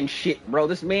grown man shit, bro.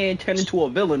 This man turned into a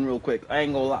villain real quick. I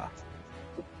ain't gonna lie.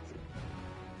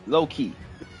 Low key.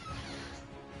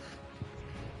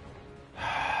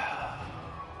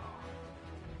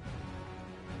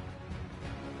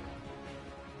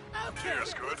 Okay,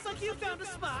 looks like you found a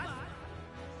spot.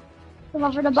 Come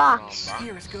over the box.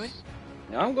 Here is good.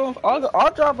 I'm going.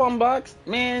 I'll drop on box,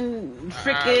 man.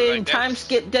 Freaking like time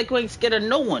skip Deku ain't scared of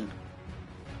no one.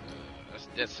 That's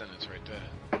death sentence right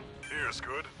there. Here's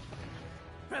good.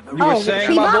 You were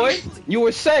saying, my boy. You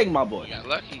were saying, my boy. You got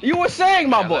lucky. You were saying,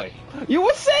 my boy. You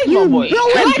were saying, You my boy.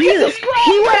 ruined Like and you. subscribe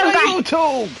He to would've my got-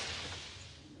 YouTube.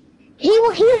 He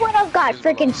would have got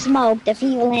freaking smoked if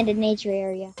he landed nature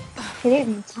area. There's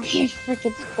an entire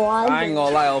freaking squad. I ain't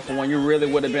gonna lie, Alpha One. You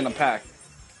really would have been a pack.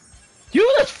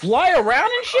 You just fly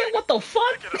around and shit. What the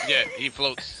fuck? Yeah, he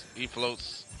floats. He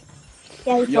floats.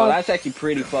 Yeah, he Yo, fought. that's actually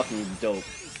pretty fucking dope.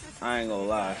 I ain't gonna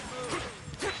lie.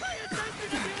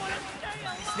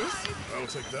 I'll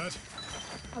take that.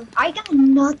 I got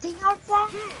nothing out of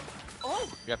that.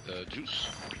 You got the juice.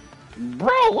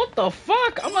 Bro, what the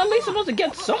fuck? I'm at least supposed to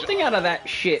get something out of that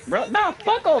shit, bro. Nah,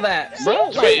 fuck all that, bro.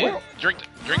 Like, Wait,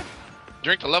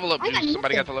 drink the level up I got juice.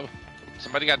 Somebody got nothing. the level.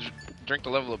 Somebody got drink the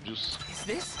level up juice.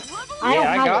 I don't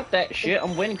yeah, I have got it. that shit.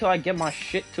 I'm waiting till I get my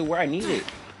shit to where I need it.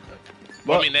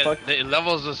 Well, I But mean, fuck- it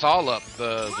levels us all up.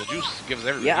 The juice gives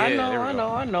everybody. yeah, there I we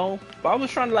go. know. But I was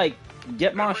trying to like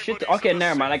get my shit. Okay,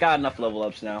 never mind. I got enough level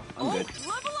ups now. I'm good.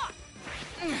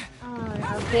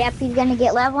 Oh, okay, yep, he's gonna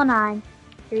get level 9.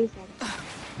 3 seconds.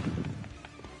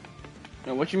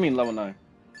 What you mean level 9?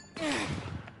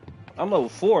 I'm level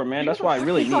 4, man. That's why I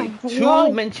really need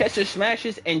 2 Manchester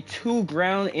Smashes and 2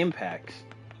 ground impacts.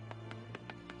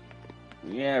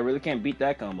 Yeah, I really can't beat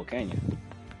that combo, can you?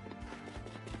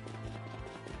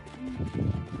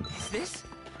 Is this?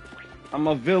 I'm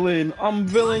a villain. I'm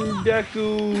villain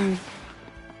Deku.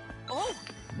 Oh,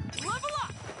 level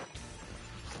up.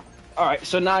 Alright,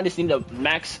 so now I just need to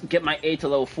get my A to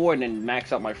level 4 and then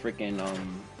max out my freaking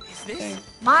thing.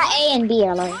 My A and B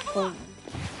are level 4.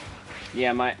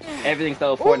 Yeah, everything's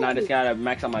level 4 now. I just gotta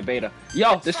max out my beta.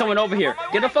 Yo, there's someone over here.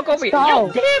 Get the fuck over here.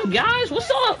 Yo, damn guys, what's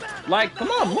up? Like, come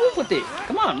on, move with it.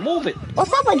 Come on, move it.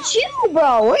 What's up with you,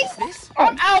 bro? What is this?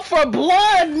 I'm out for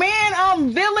blood, man.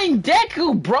 I'm villain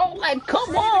Deku, bro. Like,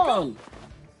 come on.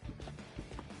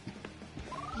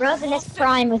 Bro's in his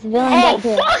prime with villain Deku.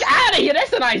 Deku. Fuck out of here.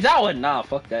 That's an Aizawa. Nah,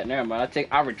 fuck that. Never mind.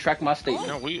 I retract my statement.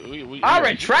 No, I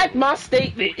retract my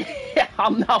statement.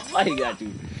 I'm not fighting that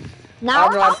dude. Now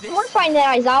we're fighting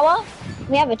that Aizawa.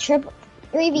 We have a triple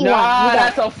 3v1. Nah,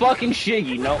 that's a fucking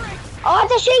Shiggy. No. Oh,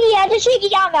 it's a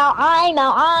Shiggy. I'm out.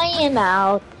 I am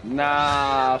out.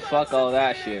 Nah, fuck all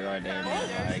that shit right there,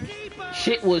 man. Like,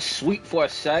 shit was sweet for a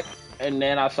sec, and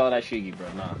then I saw that Shiggy,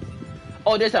 bro. Nah.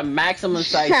 Oh, there's a maximum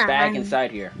size bag inside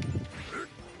here.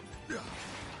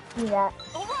 Yeah.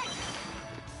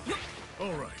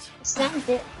 Alright. Send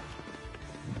it.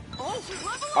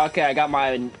 Okay, I got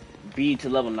my B to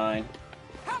level 9.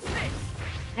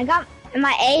 I got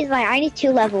my A's. Like I need 2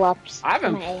 level ups. I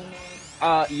haven't.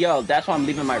 Yo, that's why I'm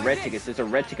leaving my red tickets. There's a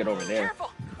red ticket over there.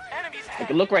 Like,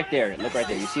 look right there. Look right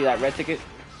there. You see that red ticket?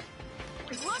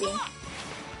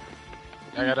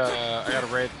 I got a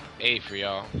red A for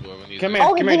y'all. Come here,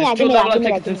 come here. There's 2 level up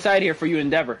tickets inside here for you,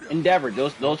 Endeavor. Endeavor,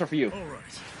 those are for you.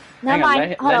 No, Hang on,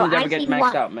 let Endeavor get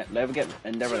maxed out. Let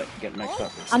Endeavor get maxed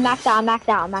out. I'm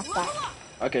maxed out.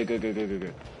 Okay, good.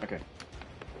 Okay.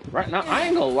 Right now, I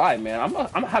ain't gonna lie, man.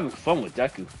 I'm having fun with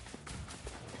Deku.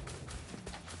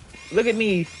 Look at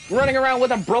me running around with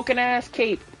a broken ass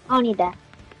cape. I don't need that.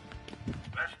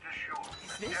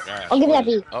 Right, I'll give you that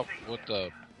B. Up with the.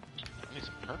 I need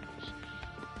some purples.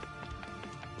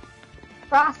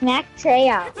 Frost Mac Trey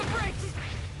out.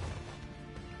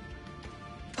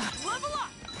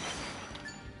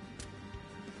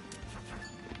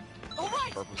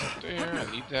 Purples up there.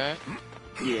 I need that.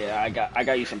 Yeah, I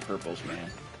got you some purples,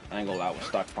 man. I ain't gonna lie with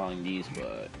stockpiling these,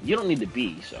 but you don't need the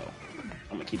B, so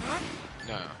I'm gonna keep it.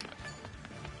 No.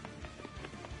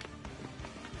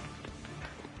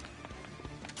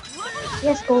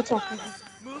 Yes, go check.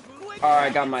 Alright, I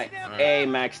got my A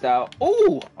maxed out.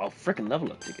 Ooh, a freaking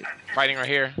level up ticket. Fighting right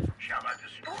here.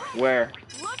 Where?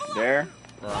 There?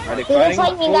 Are they Dude,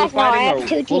 fighting? Fully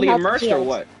fighting or fully immersed or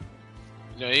what?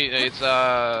 No, it's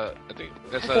I think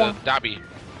that's a Dobby.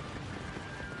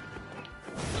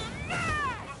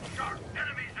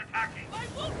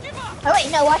 Oh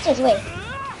wait, no, watch this, wait.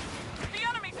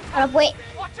 Wait.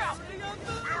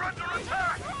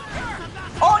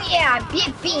 Oh yeah,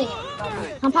 big beam.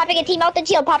 I'm popping a team out the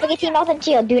shield.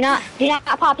 Do not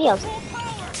pop heals.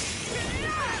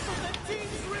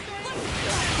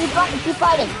 Keep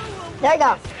fighting. There you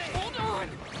go.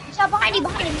 Stop behind you.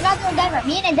 You're not doing Endeavor.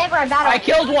 Me and Endeavor are battling. I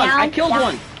killed one. I killed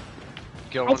one.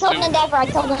 I killed an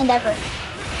Endeavor.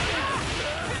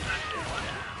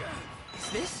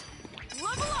 This?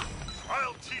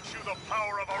 I'll teach you the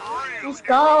power of a real. Let's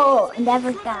go.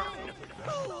 Endeavor's down.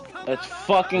 Let's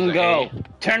fucking go.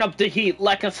 Turn up the heat.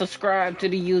 Like and subscribe to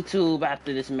the YouTube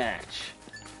after this match.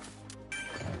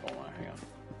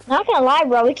 Not gonna lie,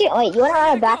 bro. We can wait. You wanna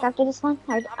run it back after this one?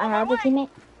 Our other teammate.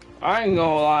 I ain't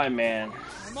gonna lie, man.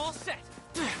 I'm all set.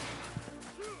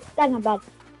 That's not bad.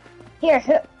 Here,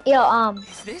 yo,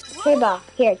 here, bro.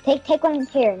 Here, take one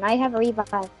here. Now you have a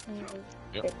revive.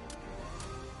 Yep.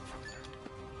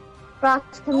 Brock,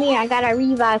 come here. I got a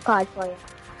revive card for you.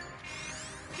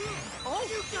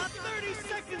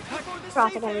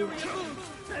 Brock, I got a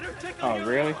revive. Oh,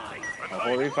 really? A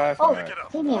whole revive? Oh, right.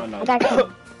 come here. Oh, no. I got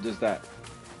two. Just that.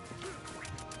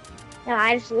 No,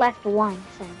 I just left one.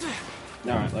 So.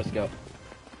 Alright, let's go.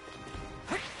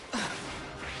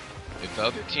 If the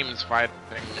other team is fighting...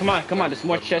 Come on. There's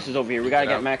more chests over here. We gotta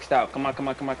get maxed out. Come on.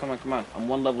 I'm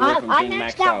one level away from being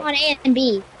maxed out. I'm maxed out on A and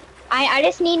B. I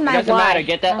just need my Y. It doesn't matter.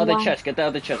 Get that other Y. chest. Get the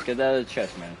other chest,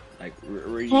 man. Like,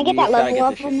 Can I get that level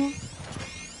up on there?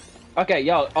 Okay,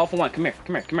 yo, all for one. Come here.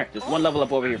 There's one level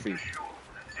up over here for you.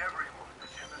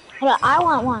 Hold on, I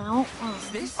want one. I want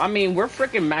one. I mean, we're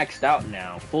freaking maxed out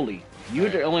now, fully. You're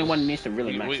the only one who needs to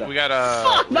really max out. We got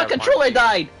Fuck! My controller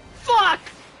died! Fuck!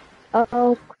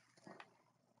 Uh-oh.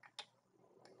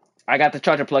 I got the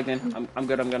charger plugged in. I'm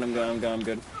good.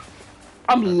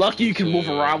 I'm lucky you can move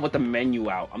around with the menu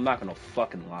out. I'm not gonna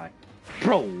fucking lie.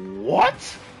 Bro,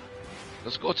 what?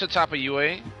 Let's go to top of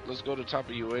UA. Let's go to top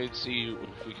of UA and see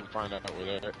if we can find out where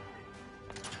they're at.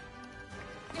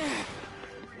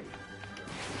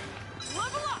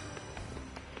 Level up!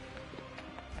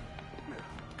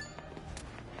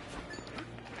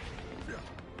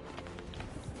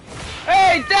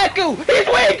 Hey, Deku! He's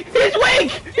weak! He's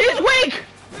weak! He's weak!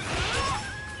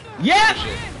 Yeah!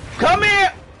 Come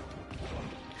here!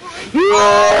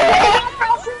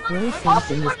 Bro,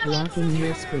 something is blocking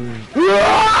your screen.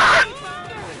 Yeah.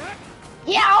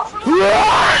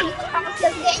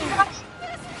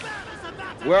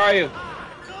 Where are you?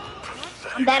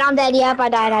 I'm dead. Yep, I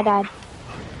died.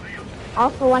 All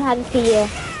for one had to see you.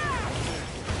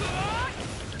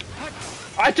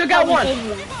 I took out one!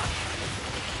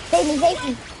 Save me.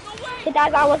 Get the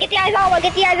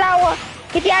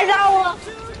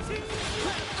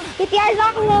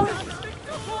Aizawa.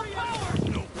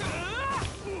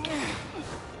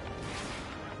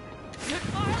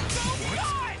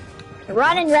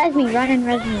 Run and res me.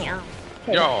 Oh,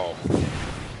 okay. Yo.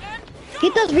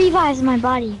 Get those revives in my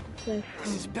body. This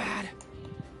is bad.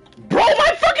 Bro,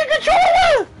 my fucking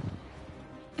controller!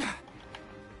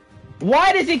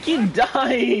 Why does it keep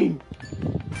dying?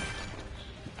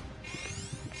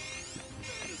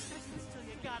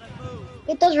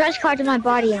 Get those res cards in my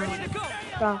body,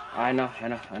 bro. I know.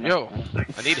 Yo,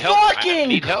 I need help. I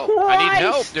need help.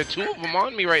 There are two of them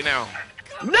on me right now.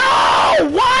 No!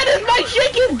 Why does my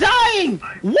shit keep dying?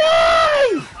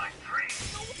 Why?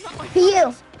 For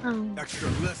you. Extra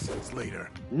lessons later.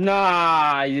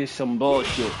 Nah, you some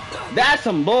bullshit. That's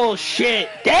some bullshit.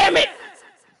 Damn it!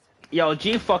 Yo,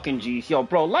 G fucking G's. Yo,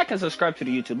 bro, like and subscribe to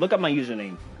the YouTube. Look at my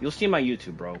username. You'll see my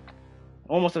YouTube, bro.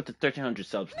 Almost up to 1,300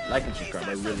 subs. Like and subscribe.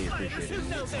 I really appreciate it.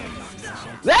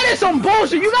 That is some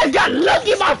bullshit. You guys got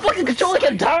lucky. My fucking controller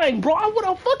kept dying, bro. I would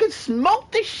have fucking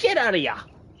smoked the shit out of ya.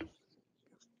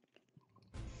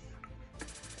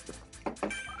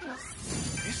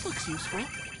 This looks useful.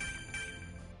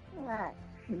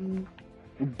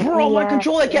 Bro, my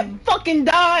controller kept fucking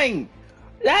dying.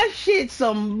 That shit's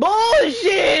some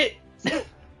bullshit.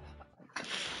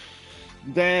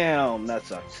 Damn, that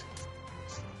sucks.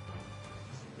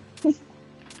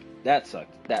 That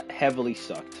sucked. That heavily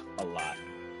sucked a lot.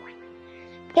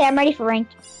 Okay, I'm ready for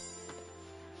ranked.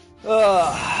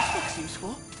 Looks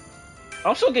useful.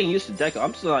 I'm still getting used to Deku.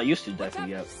 I'm still not used to Deku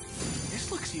yet.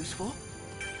 This looks useful.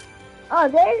 Oh,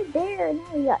 there.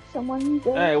 Now we got someone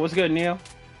good. Hey, what's good, Neo?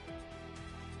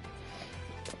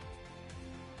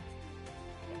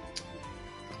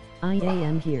 I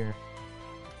am here.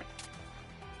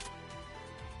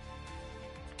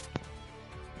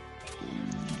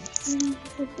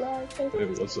 Hey,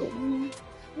 what's up?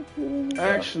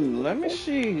 Actually, let me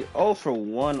see. Oh, for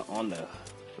one on the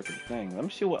freaking thing. Let me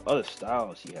see what other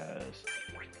styles he has.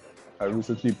 I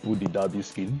recently put the Derby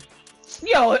skin.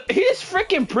 Yo, his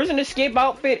freaking prison escape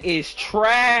outfit is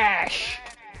trash.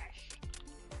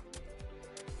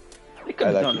 They could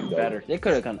have done him better. They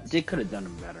could have done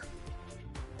him better.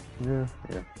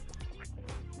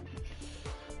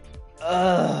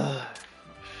 Yeah.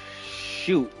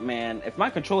 Shoot, man. If my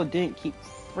controller didn't keep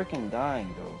freaking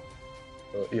dying,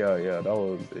 though. Yeah, that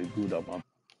was a good amount.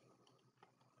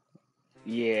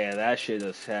 Yeah, that shit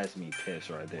just has me pissed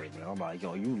right there, man. I'm like,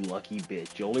 yo, you lucky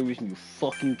bitch. The only reason you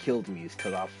fucking killed me is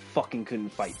because I fucking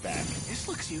couldn't fight back. This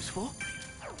looks useful.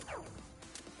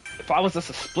 If I was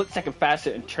just a split second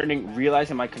faster and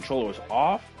realizing my controller was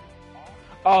off.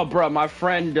 Oh, bro, my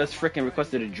friend just freaking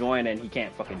requested to join and he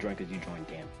can't fucking join because you joined.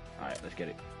 Damn. Alright, let's get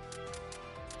it.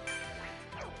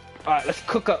 Alright, let's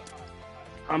cook up.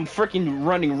 I'm freaking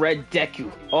running Red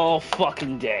Deku all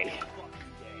fucking day.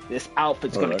 This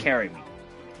outfit's gonna carry me.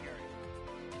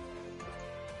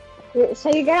 So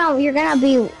you're gonna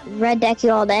be Red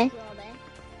Deku all day?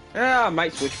 Yeah, I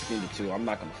might switch between the two. I'm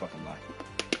not gonna fucking lie.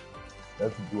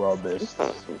 Let's do our best.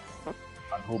 I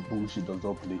hope bullshit does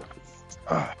not play.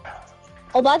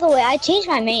 Oh, by the way, I changed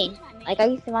my main.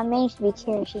 Like, my main used to be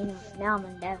Kirishima. Now I'm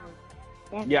Endeavor.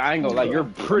 Yeah, I ain't gonna lie. You're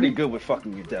pretty good with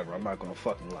fucking Endeavor. I'm not gonna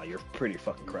fucking lie. You're pretty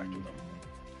fucking cracked with them.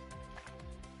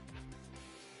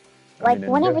 Like,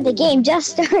 whenever the game just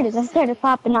started, I started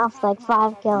popping off like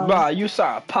 5 kills. Bro, you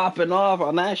started popping off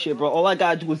on that shit, bro. All I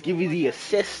gotta do was give you the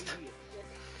assist.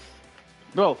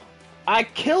 Bro, I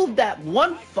killed that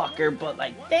one fucker, but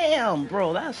like, damn,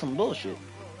 bro, that's some bullshit.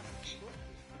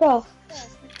 Bro,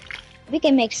 we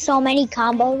can make so many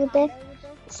combos with this.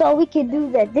 So we could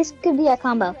do that. This could be a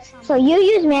combo. So you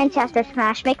use Manchester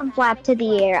Smash, make him fly up to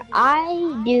the air.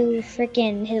 I do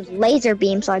freaking his laser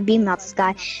beam, so I beam out the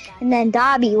sky. And then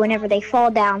Dobby, whenever they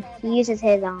fall down, he uses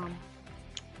his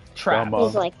Trap.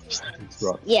 He's like,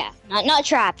 yeah, not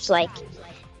traps, like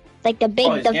the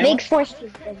big force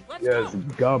field thing. Yes,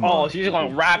 gamma. Oh, so you're just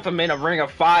gonna wrap him in a ring of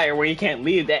fire where he can't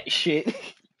leave that shit.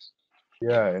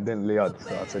 Yeah, and then lay out.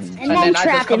 So I said, And And then I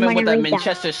trap just come him in with a whenever he's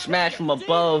Manchester smash from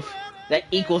above that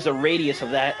equals the radius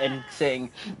of that and saying,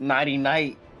 nighty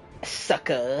night,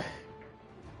 sucker.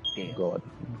 Damn. God.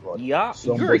 Yeah, you're an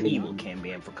Somebody- evil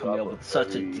Cambion for coming up with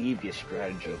such a devious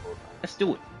strategy. Let's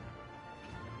do it.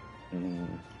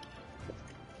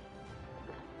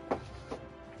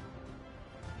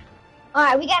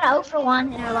 Alright, we got 0 for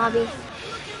 1 in our lobby.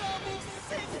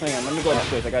 Hang on, let me go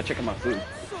downstairs. I gotta check on my food.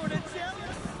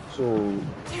 So, I'm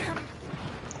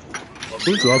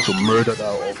going to have to murder that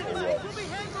all for one.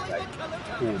 Like,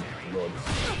 cold blood.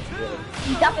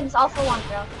 He's up and it's all for 1,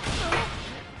 bro.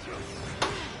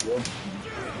 Yep.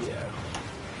 Yeah.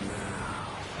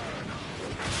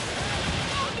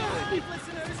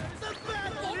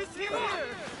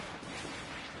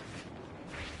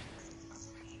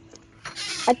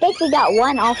 I think we got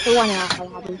 1 all for 1 in our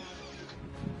lobby.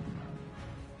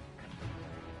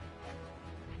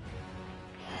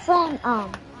 From,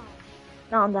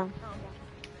 no, I'm done.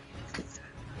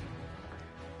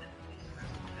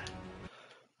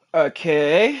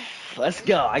 Okay, let's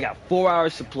go. I got 4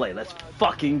 hours to play. Let's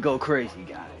fucking go crazy,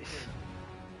 guys.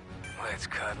 Let's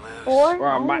cut loose. 4? Or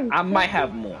I might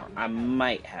have more. I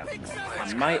might have more.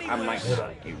 I might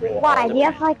not. It really Why? Do you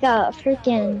have like a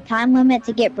freaking time limit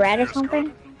to get bread or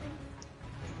something?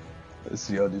 Let's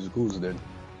see how this goes then.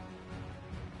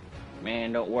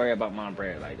 Man, don't worry about my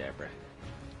bread like that, bro.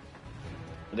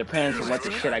 It depends on what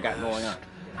the shit I got going on.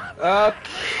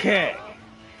 Okay.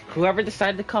 Whoever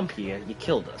decided to come here, you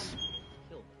killed us.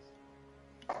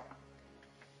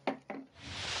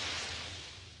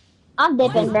 I'm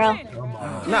dipping, bro.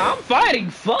 Nah, I'm fighting.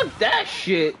 Fuck that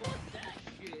shit.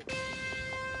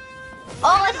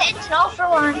 Oh, it's an all for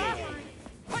 1.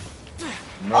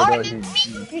 Murder Oh, him.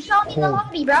 you're showing me the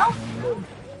lobby, bro.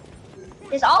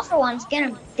 This all for 1's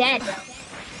gonna be dead, bro.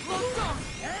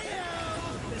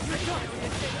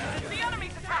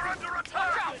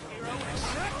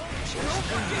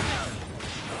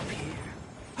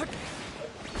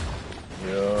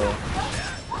 Yeah.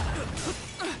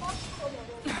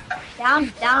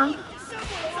 Down.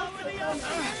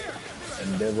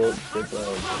 Endeavor, take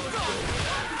out.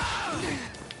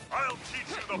 I'll teach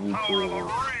you the power of a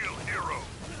real hero.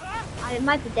 I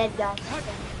might be dead, guys. I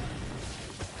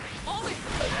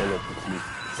fell off to sleep.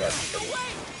 Yes.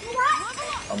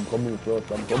 I'm coming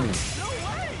first, I'm coming. No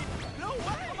way!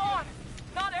 Come on!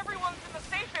 Not everyone's in the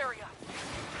safe area.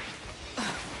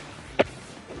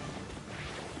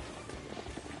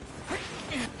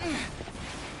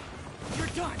 You're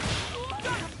done.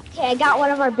 Okay, I got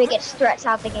one of our biggest threats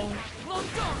out the game.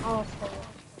 Oh,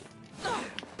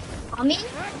 on me?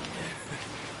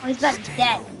 Oh, he's about to be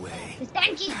dead. It's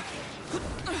Denki.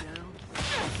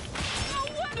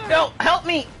 No, help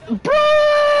me,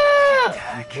 bruh!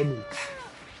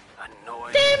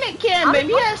 Damn it, Camden!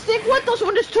 Yeah, stick with us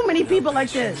when there's too many people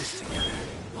like this.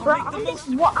 Bro, I'm just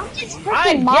freaking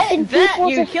I mopping get that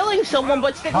people. you're killing someone,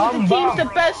 but stick with the team's the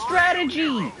best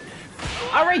strategy.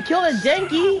 I already killed a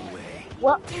Denki.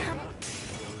 What?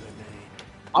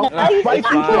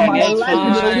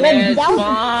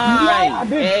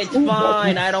 It's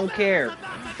fine. I don't care.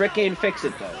 Frickin' fix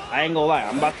it though. I ain't gonna lie.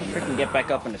 I'm about to frickin' get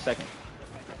back up in a second.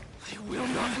 You will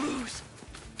not lose.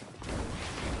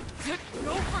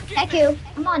 Deku,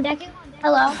 come on, Deku.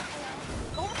 Hello.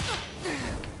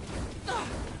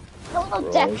 Hello,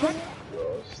 Deku.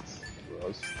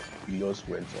 Rust. Yours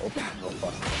went up. No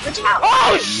faster. Watch out.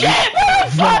 Oh shit! What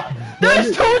the fuck? There's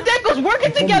two Dekos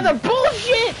working together.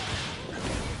 Bullshit!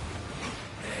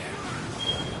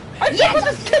 I just want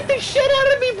to kick the shit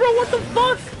out of me, bro. What the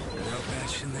fuck?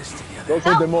 Don't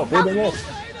hold them off. Hold them off.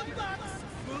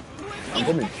 I'm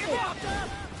coming.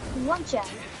 One shot.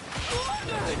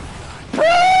 Bro,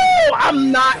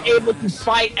 I'm not able to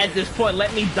fight at this point.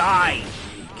 Let me die.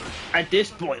 At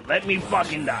this point, let me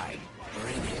fucking die.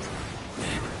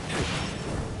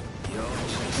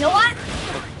 You know what?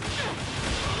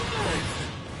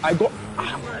 I got.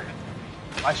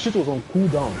 My shit was on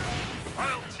cooldown.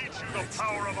 I'll teach you the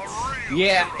power of a real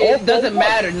Yeah, it doesn't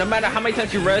matter. No matter how many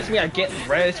times you res me, I get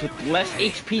res with less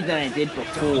HP than I did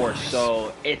before.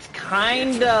 So it's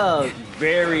kind of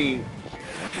very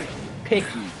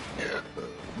picky.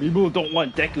 People don't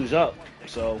want Deku's up.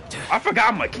 So I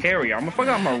forgot I'm a carrier. I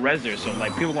forgot I'm a reser. So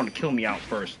like people are gonna kill me out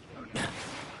first.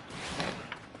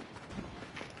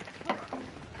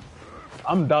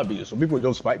 I'm W, so people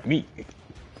just fight me.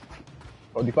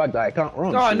 Or the fact that I can't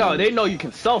run. Oh so... no, they know you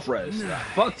can self-res. Nice.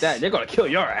 Fuck that, they're gonna kill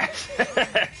your ass.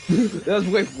 Let's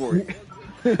wait for it.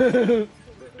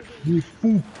 The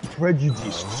full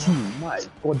prejudice too. My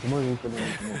God, the money for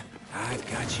them. I've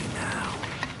got you now.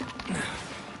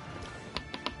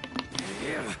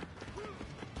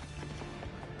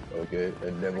 Okay,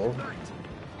 and level.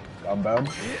 Bam bam.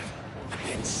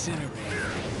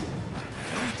 Incinerator.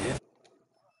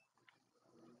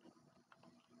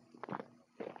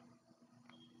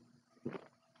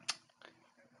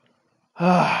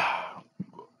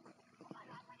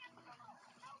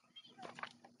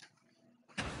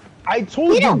 I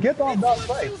told you, get on that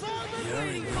fight.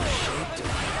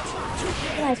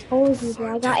 I told you,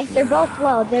 bro. If they're both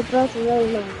low, they're both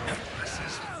really low.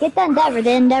 Get the Endeavor.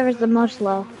 The Endeavor's the most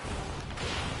low.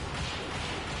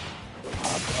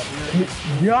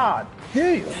 God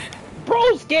damn.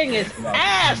 Bro's getting his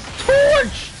ass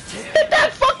torched. Hit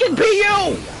that fucking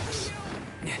PU.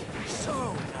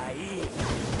 So naive.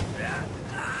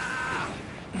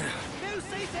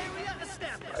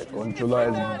 Controller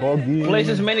is buggy. Place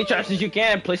as many traps as you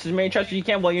can. Place as many traps as you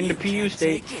can while you're in the PU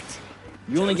state.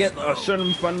 You only get a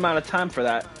certain amount of time for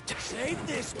that. Save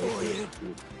this for you.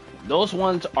 Those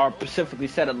ones are specifically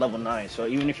set at level 9, so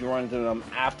even if you run into them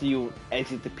after you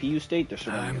exit the PU state, they're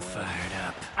still gonna be fired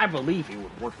up. I believe it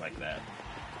would work like that.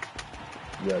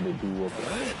 Yeah, they do work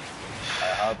like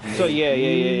that. So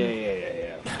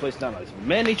yeah. Place down as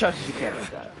many traps as you can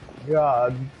like that.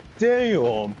 God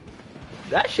damn.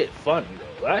 That shit funny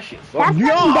though. That shit funny.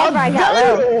 That's I got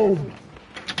low.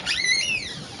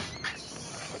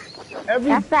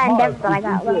 That's the Endeavor that I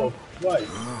got low. Right.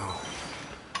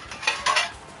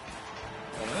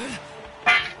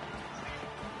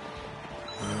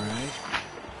 Alright.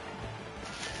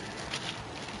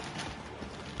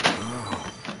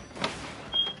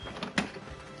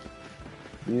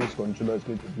 This controller is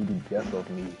going to do the death of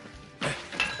me.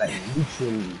 Like,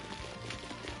 literally.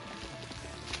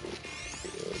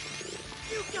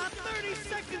 You've got 30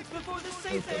 seconds before the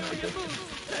safe area moves.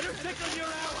 Better pick on your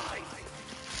allies.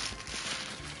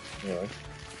 Alright.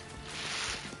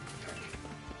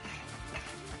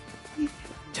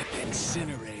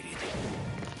 Incinerated.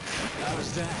 How's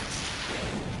that?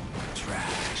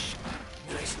 Trash.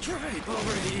 Nice try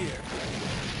over here.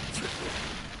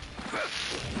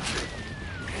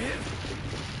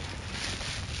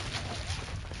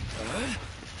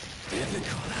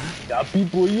 Difficult, huh? That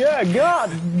people, yeah, god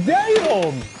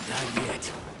damn! Not yet.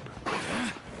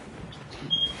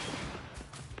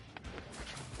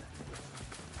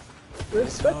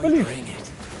 Respectfully. Bring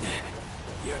it.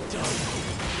 You're done.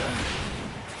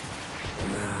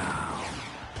 Now.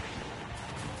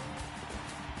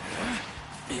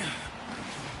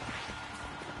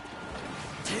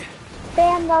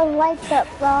 Bam those lights up,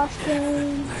 Frosty.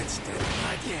 That's dead.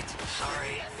 Not yet.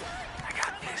 Sorry. I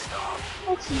got pissed off.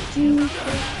 What's a G?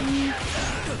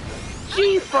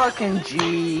 G fucking G.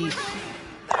 There's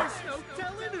no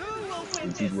telling who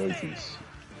will win this.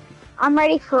 I'm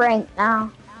ready for rank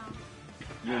now.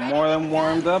 You're more than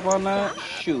warmed up on that?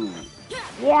 Shoot.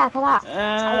 Yeah, come on.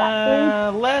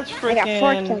 Let's I got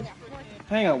 4 freaking. kills.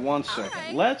 Hang on one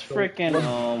second. Let's freaking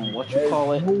what you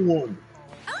call it?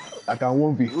 I can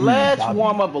 1v3. Let's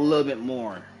warm up a little bit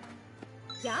more.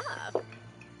 Yeah.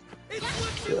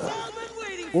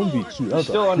 1v2. You're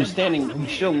still understanding. You're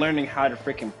still learning how to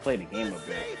freaking play the game a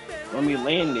bit. When we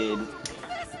landed,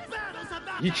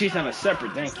 you chased on a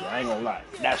separate thank you. I ain't gonna lie.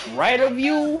 That's right of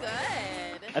you. Good.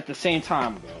 At the same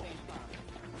time, though.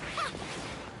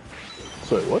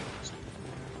 Sorry, what?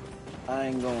 I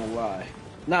ain't gonna lie.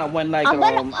 Not when like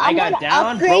I got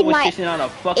down, bro was chasing on a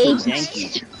fucking thank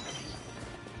you.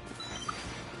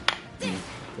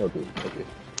 Okay.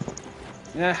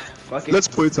 Yeah, fuck it. Let's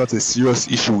point out a serious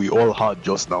issue we all had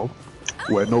just now.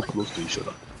 We're not close to each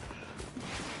other.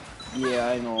 Yeah,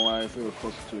 I ain't gonna lie. If we were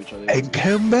closer to each other. And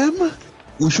Kembem,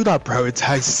 we should have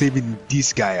prioritized saving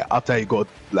this guy after he got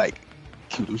like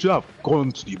killed. We should have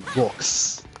gone to the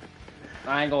box.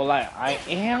 I ain't gonna lie. I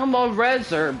am a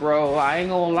reser, bro. I ain't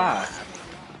gonna lie.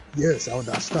 Yes, I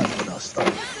understand.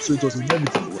 So it was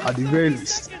inevitable at the very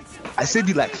least. I saved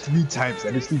it like 3 times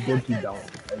and it still got you down.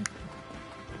 Like,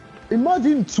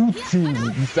 imagine 2 teams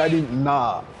deciding,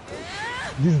 nah,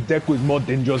 this Deco is more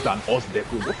dangerous than us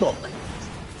Deco. What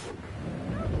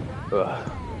the?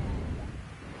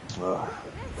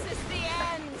 This is the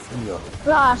end. Yeah.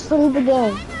 Frost, leave the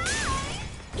game.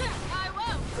 I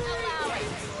won't allow it.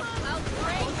 I'll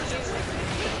break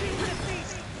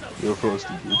you. You're first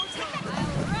to do.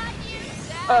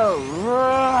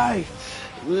 Alright.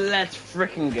 Let's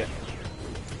freaking go.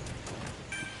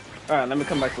 Alright, let me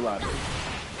come back to lobby.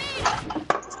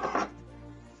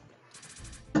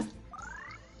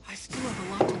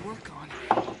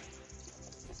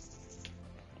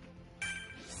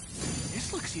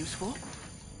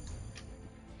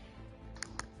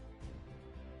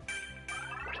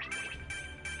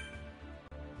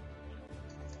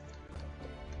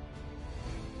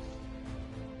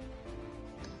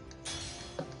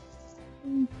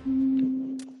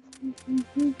 This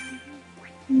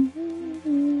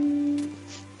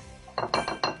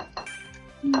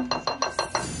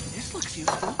looks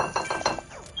useful.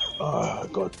 Oh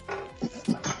God.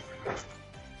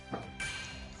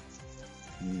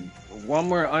 One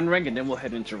more unranked and then we'll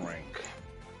head into rank.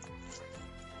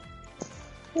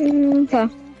 Okay.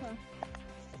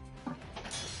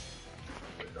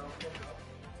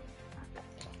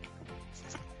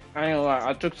 I ain't gonna lie,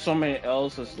 I took so many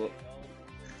L's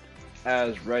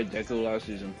as Red Deku last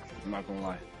season. I'm not gonna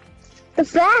lie. The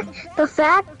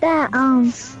fact that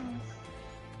in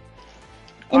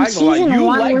I ain't gonna lie, season you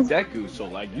one like was Deku, so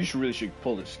like you really should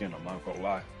pull his skin. I'm not gonna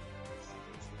lie.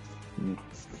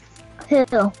 who?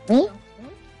 Me?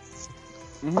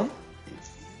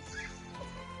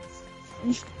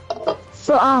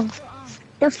 So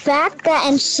the fact that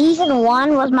in season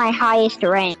one was my highest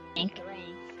rank.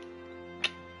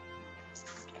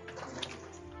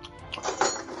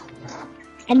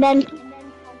 And then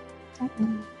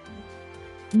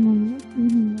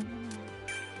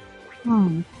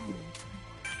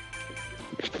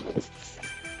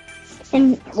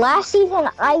and last season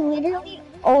I literally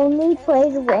only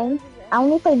played ranked. I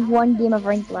only played one game of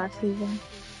ranked last season.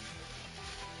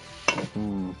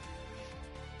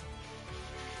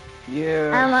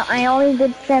 Yeah. I only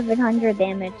did 700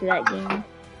 damage to that game.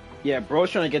 Yeah,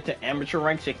 bro's trying to get to amateur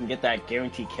rank so he can get that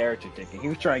guaranteed character ticket. He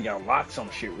was trying to unlock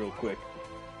some shit real quick.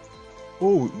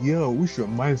 Oh yeah, which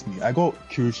reminds me, I got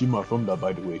Kirishima from that,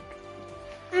 by the way.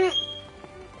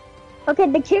 Okay,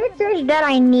 the characters that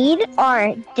I need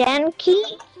are Denki,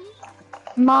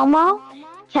 Momo,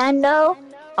 Kendo,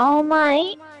 All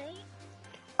Might,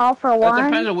 All for That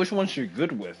depends One, on which ones you're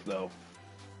good with, though.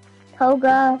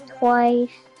 Toga,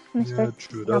 Twice, Mr. Yeah,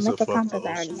 true. No, That's a Mr. fact Compass I also.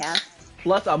 already have.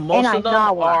 Plus, most And of them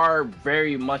Aizawa. are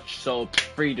very much so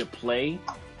free to play.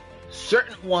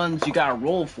 Certain ones you gotta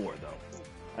roll for, though.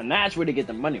 And that's where they get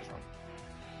the money from.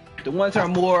 The ones that are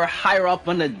more higher up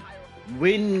on the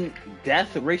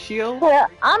win-death ratio. Well,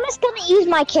 I'm just gonna use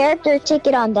my character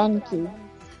ticket on Denki.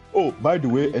 Oh, by the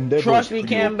way, Endeavor. Trust me,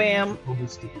 Cam Bam.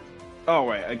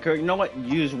 Alright, you know what?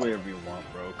 Use whatever you want,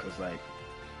 bro. Cause, like,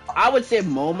 I would say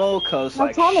Momo, cause,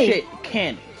 like, shit,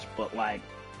 cannons. But, like,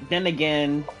 then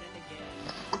again,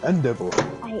 Endeavor.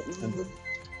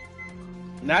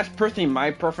 that's personally my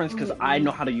preference because I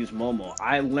know how to use Momo.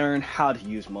 I learned how to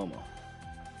use Momo.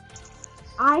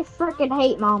 I freaking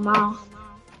hate Momo.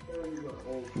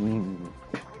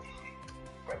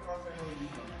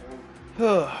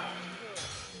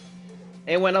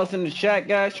 Anyone else in the chat,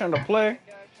 guys, trying to play?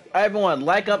 Everyone,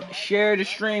 like up, share the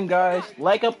stream, guys.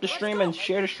 Like up the stream and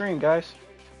share the stream, guys.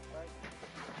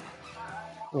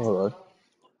 Alright. How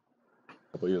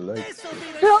about your legs?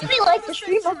 Help me like the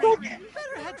stream real quick.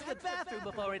 Better head to the bathroom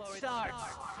before it starts.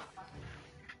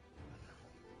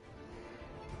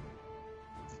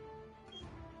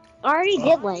 I already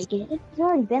did like it. It's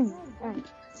already been there.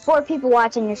 4 people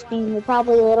watching your stream. You're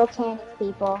probably little cannon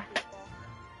people.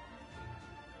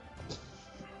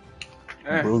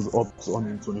 Bro's up on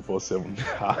him 24/7.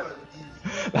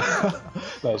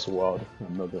 That's wild.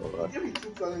 I'm not gonna lie.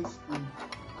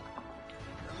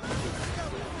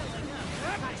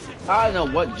 I don't know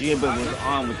what Jibba was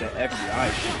on with the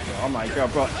FBI shit, bro. I'm like,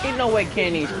 bro, ain't no way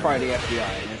Candy's part of the FBI.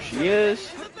 And if she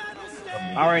is,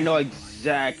 I already know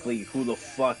exactly who the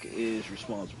fuck is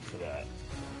responsible for that.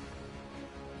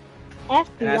 FBI.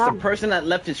 And that's the person that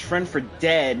left his friend for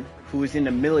dead, who was in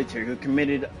the military, who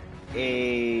committed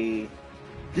a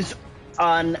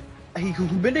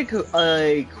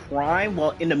crime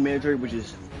while in the military, which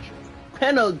is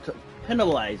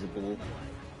penalizable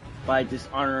by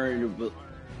dishonorable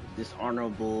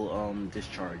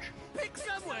discharge. Pick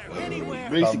somewhere, anywhere.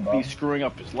 Basically screwing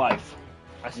up his life.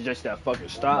 I suggest that fucker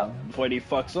stop before he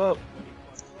fucks up.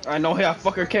 I know that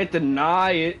fucker can't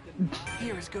deny it.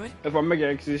 Here is good. If I make an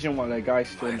accusation while that guy's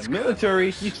still in the military,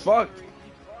 he's fucked.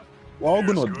 We're all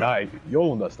gonna die.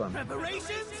 You'll understand.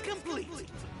 Preparations complete.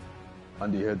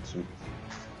 And the head too.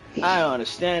 I don't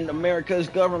understand America's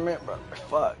government, bro.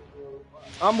 Fuck.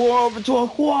 I'm going over to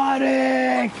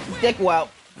aquatic. Dick out.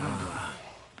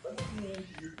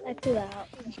 I threw that out.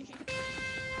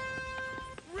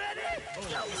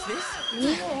 Is this?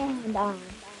 And No.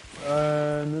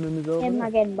 I'm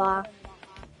not getting blocked.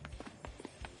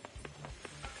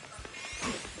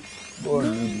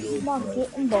 I'm not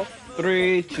getting blocked.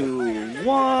 3, 2,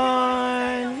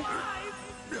 1.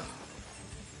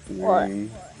 3,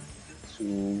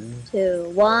 2,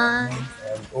 2, 1.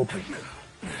 and open.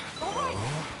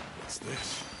 What's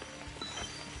this?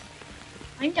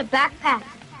 I need a backpack.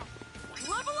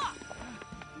 Level up.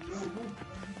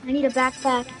 I need a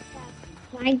backpack.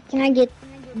 Can I get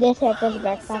this at this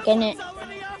backpack in it?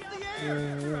 Already off the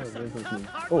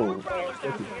Oh,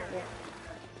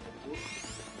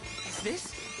 Is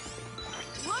this?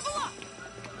 Level up!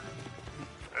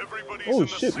 Everybody's oh in the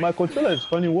shit, safe my controller is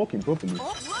finally working properly.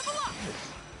 Oh, level up!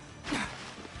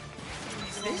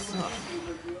 Is this?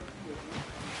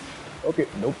 Okay,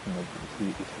 nope. See,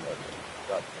 it's not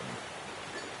that.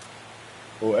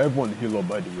 Oh, everyone heal up,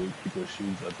 by the way. Keep your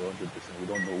shields at 100%. We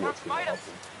don't know what's gonna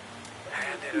happen.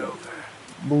 Hand it over.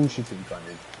 Bullshit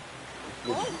incarnate.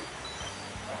 Level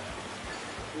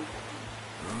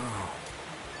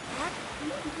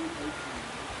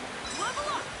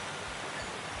up!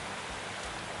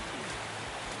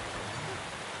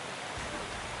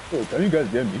 Oh, can you guys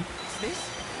hear me? Is this?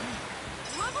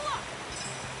 Level up!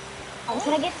 I'm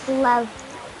trying to get slow.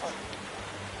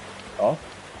 Huh?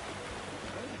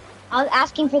 I was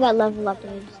asking for that level up,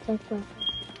 dude. So cool.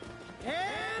 And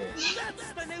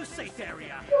that's the new safe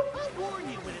area. I'll warn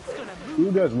you when it's gonna move.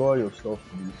 You guys lower your stuff,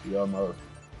 please. Yeah, I'm out.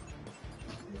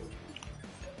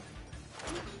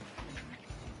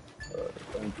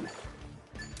 Thank you.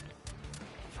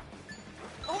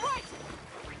 All right!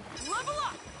 Level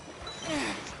up!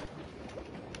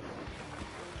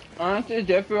 Honestly,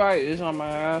 Jeffrey Wright is on my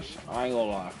ass. I ain't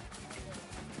gonna lie.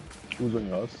 Who's on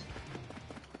your ass?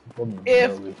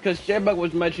 Because J-Bug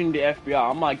was mentioning the FBI,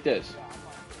 I'm like this.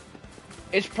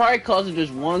 It's probably cause of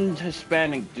this one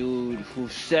Hispanic dude who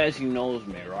says he knows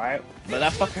me, right? But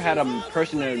that fucker had a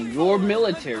person in your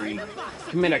military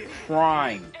commit a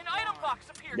crime.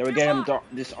 They would get him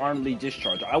dishonorably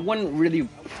discharged. I wouldn't really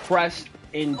press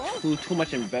into too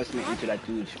much investment into that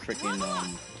dude's freaking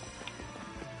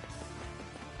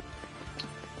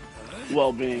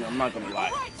well-being. I'm not gonna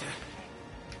lie.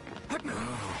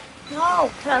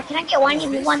 No, bro, can I get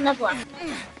one level up?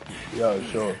 Yeah,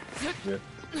 sure. Yeah.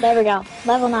 There we go.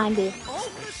 Level 90.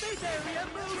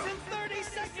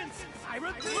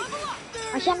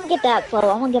 Actually, I'm gonna get that flow.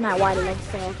 I'm gonna get my wider leg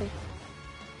flow. Okay.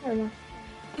 There we go.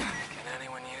 Can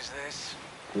anyone use this?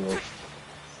 Yeah.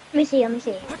 Let me see.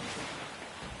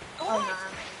 Oh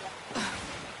no.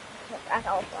 That's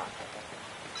all flow.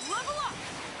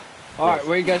 Alright,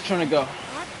 where you guys trying to go?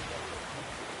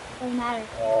 Doesn't matter.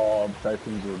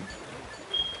 Typhoon zone.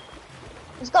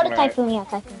 Let's go to Alright. Typhoon, yeah,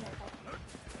 Typhoon.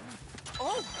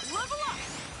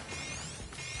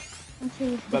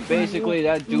 But basically,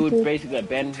 that dude basically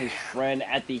abandoned his friend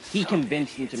after he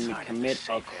convinced him to commit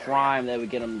a crime that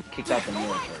would get him kicked out the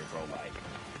military, bro. Like,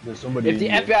 There's somebody if the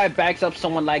in here. FBI backs up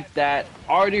someone like that,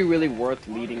 are they really worth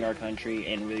leading our country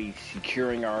and really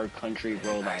securing our country,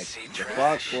 bro? Like,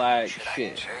 fuck, like,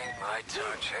 shit.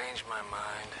 Change my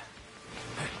mind.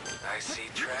 I see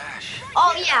trash.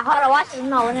 Oh yeah, hold on, watch this.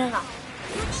 No.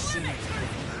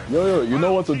 Yo, you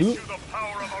know what to do?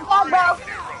 Come on, bro.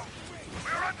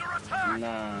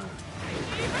 Nah.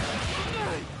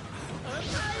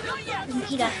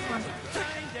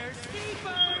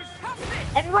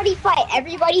 Everybody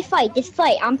fight, just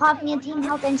fight. I'm popping in team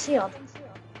health and shield.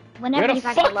 Whenever Where the you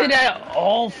guys fuck get did low. that?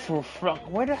 Oh, for fuck.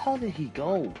 Where the hell did he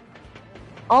go?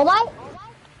 All Might?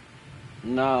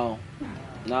 No.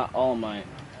 Not All Might.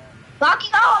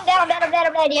 Fucking on, get him,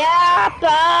 yeah,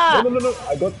 No,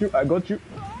 I got you.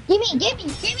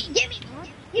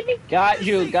 Give me. Got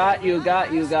you.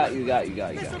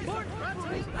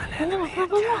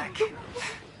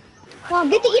 Come on,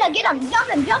 get him,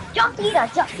 jump Ida.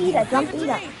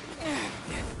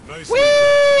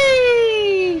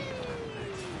 Whee!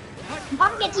 I'm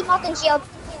popping in team health and shield.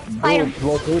 Fight him.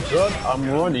 I'm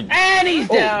running. And he's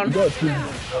down. You got him.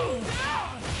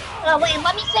 Oh, wait,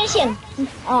 let me finish him.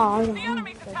 Oh,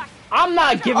 I'm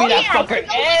not giving that yeah, fucker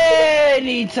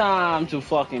any time to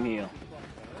fucking heal.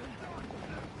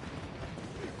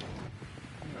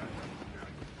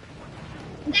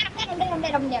 Get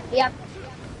him. Yep.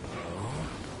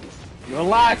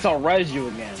 Relax, I'll res you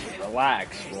again.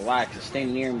 Relax. Stay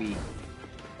near me.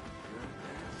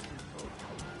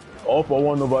 All for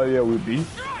one over here will be.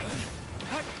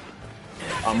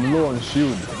 I'm low on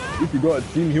shield. If you got a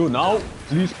team heal now,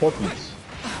 please pop it.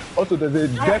 Also, there's a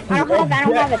deck I don't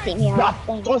have a team heal. that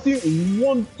doesn't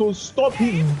want to stop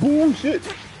his bullshit.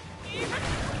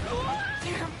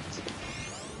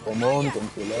 Come on,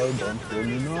 controller, don't kill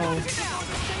me now.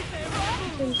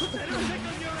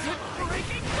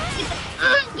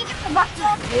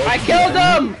 I killed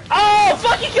him! Oh,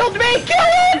 fuck, he killed me! Kill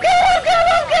him!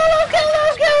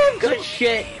 Good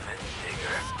shit.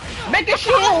 Make a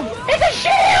shield!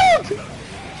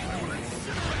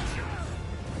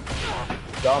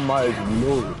 That might is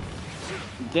low.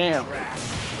 Damn.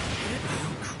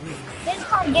 Get his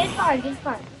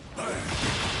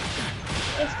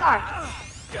car.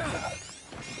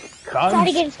 Try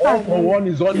to get his car. All for one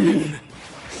is on me.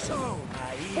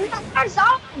 That's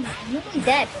all. You're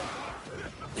dead.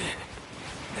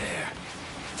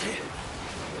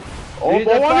 Oh,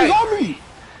 but one is on me!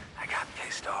 I got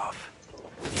pissed off.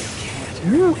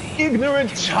 You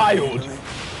ignorant child!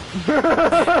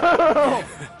 No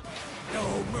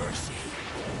mercy.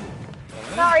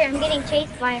 Sorry, I'm getting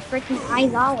chased by a freaking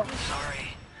Aizawa.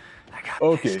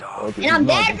 Okay. And I'm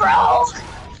dead, bro!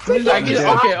 He's like,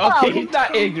 Freaking okay, Aizawa. he's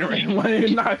not ignorant. What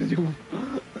he's not doing.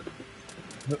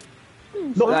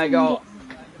 No. Like, oh.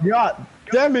 Yeah,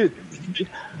 damn it!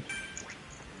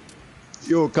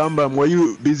 Yo, Kambam, were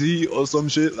you busy or some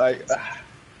shit? Like,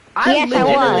 I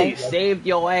literally was. saved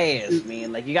your ass,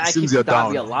 man. Like, you gotta Seems keep you're the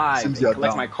Dobby down. alive. Seems And you're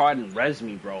collect down. my card and res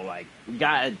me, bro. Like, you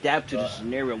gotta adapt to the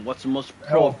scenario. What's the most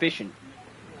pro-efficient?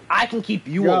 I can keep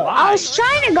you alive. I was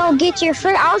trying to go get your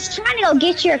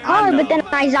card, but then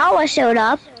Aizawa showed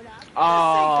up.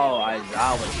 Oh,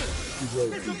 Aizawa.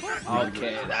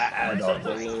 Okay, that adds up a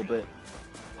little bit.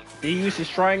 Did he use his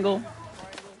triangle?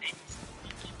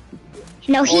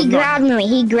 No, he grabbed me.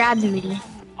 He grabbed me.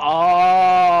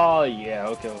 Oh, yeah.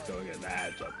 Okay. That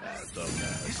adds up.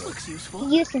 This looks useful.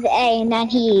 He used his A, and then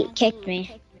he kicked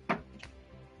me.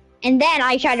 And then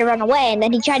I tried to run away, and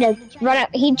then he tried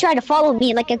to follow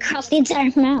me like across the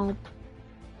entire map.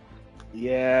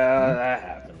 Yeah, that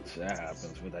happens. That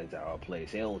happens with Aizawa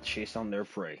plays. They'll chase on their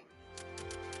prey.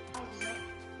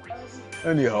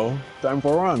 anyhow, time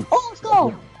for run. Oh, let's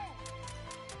go!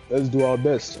 Let's do our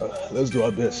best. Let's do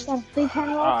our best.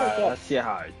 Alright, let's see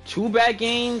how 2 bad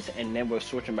games, and then we're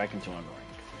switching back into unranked.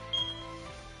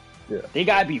 Yeah. They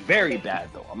gotta be very bad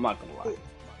though. I'm not gonna lie.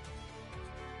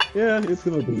 Yeah, it's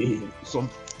gonna be some.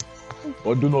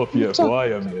 But do not fear, for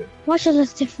I am there. Watch it,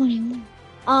 let's different.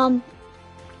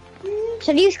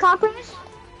 Should I use compromise?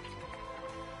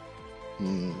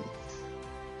 Hmm.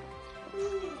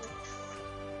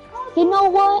 You know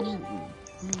what?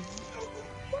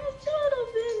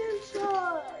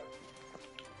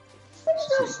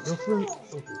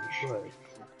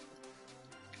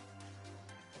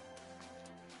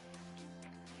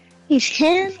 He's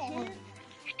him.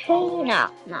 No.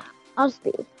 I'll just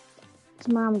be.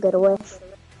 Tomorrow I'm good away.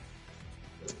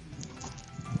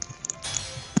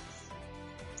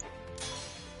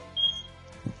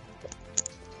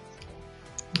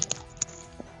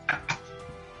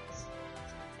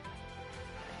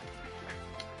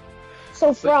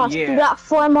 So Frost, yeah. you got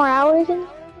 4 more hours in?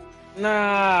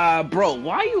 Nah, bro.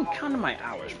 Why are you counting my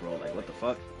hours, bro? Like, what the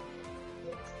fuck?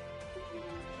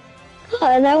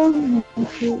 That one.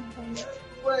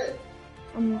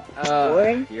 I'm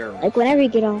bored. You're right. Like whenever you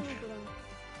get off,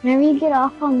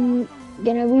 I'm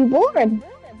gonna be bored.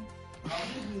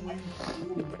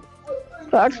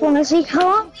 So I just wanna see how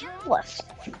long left.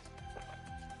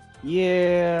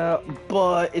 Yeah,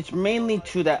 but it's mainly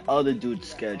to that other dude's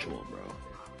schedule, bro.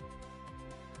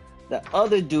 That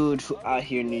other dude who out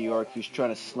here in New York who's trying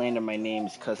to slander my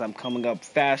names because I'm coming up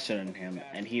faster than him,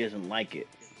 and he doesn't like it.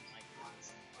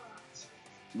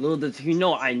 Little does he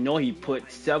know, I know he put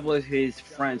several of his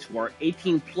friends who are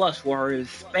 18 plus who are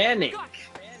Hispanic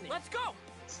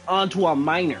onto a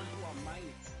minor.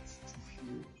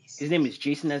 His name is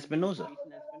Jason Espinoza.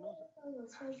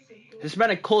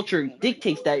 Hispanic culture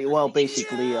dictates that, well,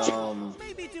 basically,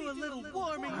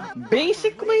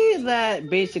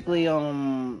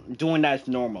 doing that's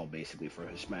normal, basically, for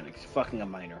Hispanics. Fucking a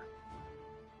minor.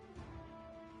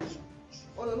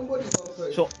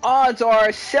 So odds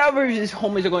are several of his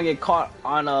homies are going to get caught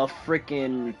on a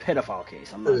freaking pedophile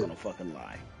case. I'm not going to fucking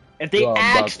lie. If they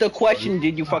ask the question,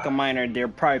 did you fuck a minor, they're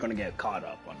probably going to get caught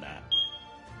up on that.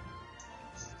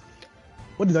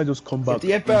 What did I just come back? If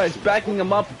the FBI is backing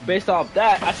them up based off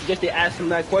that, I suggest they ask them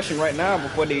that question right now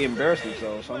before they embarrass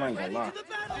themselves. So I'm not going to lie.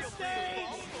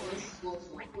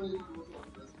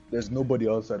 There's nobody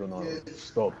outside on our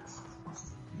stop.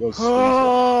 Just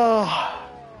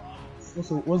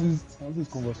Also, what's this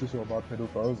conversation about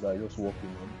pedophiles that I just walking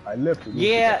on? I left.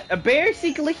 Yeah,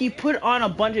 basically he put on a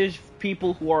bunch of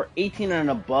people who are 18 and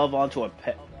above onto a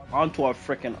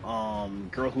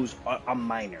freaking girl who's a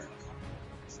minor.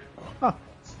 Huh.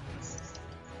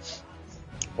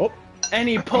 Oh. And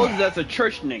he poses as a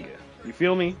church nigga. You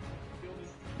feel me?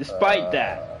 Despite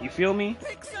that, you feel me?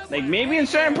 Like maybe in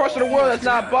certain parts of the world that's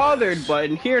not bothered, but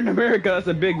here in America that's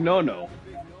a big no-no.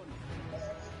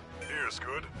 Here's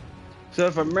good. So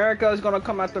if America is gonna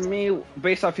come after me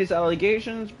based off his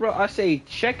allegations, bro, I say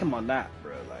check him on that,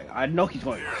 bro. Like I know he's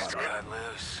going to get caught up.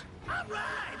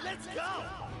 Let's go.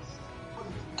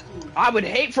 I would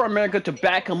hate for America to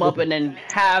back him up and then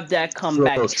have that come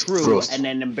back true and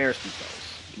then embarrass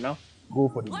themselves, you know? Go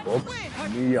for the box.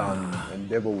 Me and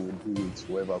Endeavor will do it.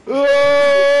 Whoever.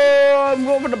 I'm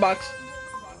going for the box.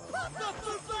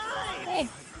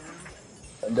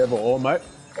 Endeavor, all might.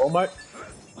 All might.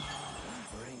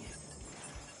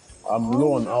 I'm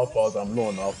low on alphas. I'm low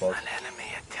on alphas. An enemy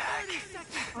attack.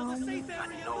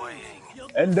 Annoying.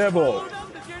 Endeavor.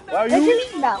 Where are What do you? you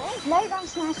mean, though? Now you're gonna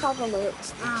smash all the loot.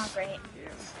 Oh, great.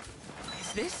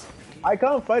 Is this? I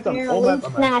can't fight an You're a all might loot by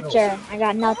myself. snatcher. I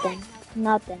got nothing.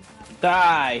 Nothing.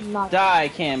 Die. Nothing. Die,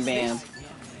 Cam Bam.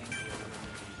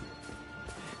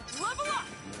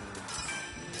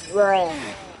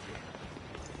 Right.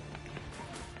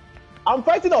 I'm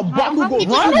fighting a Bakugo.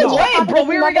 Run away, bro.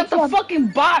 We already got the fucking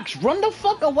box. Run the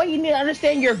fuck away. You need to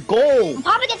understand your goal.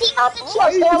 Papa gets eaten out the Why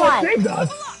chest. you They're gonna alive. say that?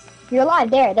 You're alive.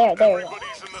 There.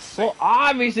 Well,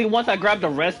 obviously, once I grabbed the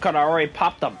rest card, I already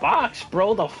popped the box,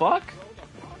 bro. The fuck?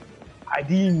 I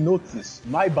didn't notice.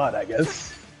 My bad, I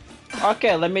guess.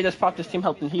 Okay, let me just pop this team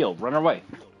health and heal. Run away.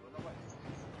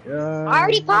 Yeah. I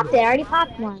already popped it. I already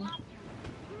popped one.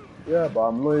 Yeah, but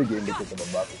I'm low again because of the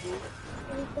Bakugo.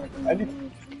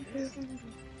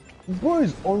 This boy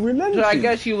is unrelenting. So I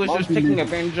guess he was just taking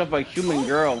advantage of a human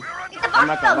girl. I'm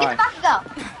not gonna lie. Get the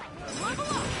Bakugo.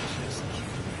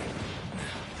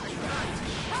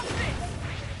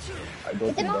 I don't Get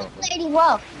the think most that. lady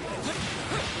wolf.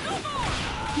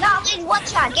 No, lady, one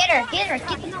shot. Get her.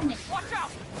 Get the moment. Watch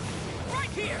out! Right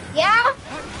here! Yeah?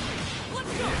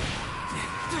 Let's go!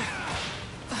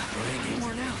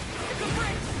 More now.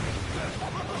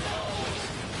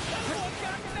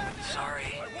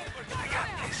 Sorry. I got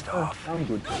pissed off. I'm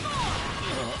good.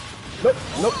 Nope.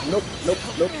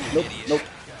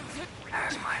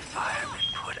 Has my fire been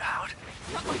put out?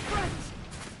 Not my friends!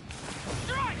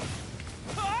 Strike!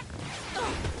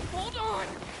 Hold on!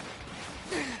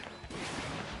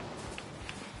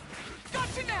 Got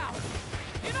you now!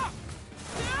 Enough!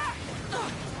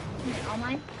 All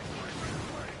mine.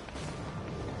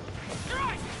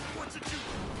 Strike! What's it do?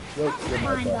 You're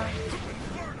my Mine, bad.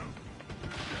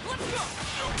 Let's go!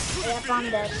 Yep, I'm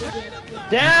dead.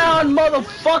 Down,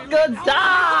 motherfucker!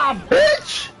 Die,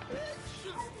 bitch!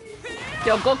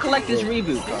 Yo, go collect this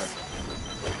reboot card.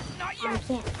 Not I yet!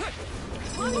 can't.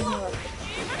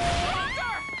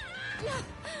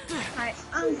 Alright,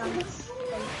 I'm done.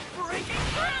 Breaking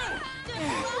through!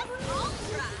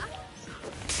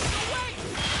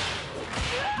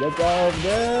 Get off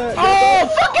there. Oh,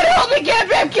 fucking help me, Cam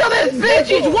Bam! Kill this bitch!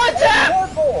 He's one tap!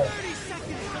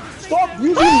 Stop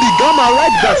using the gamma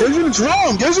like that. You're using it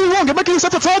wrong. You're using it wrong. You're making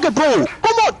yourself a target, bro.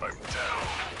 Come on.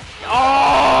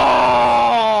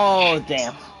 Oh,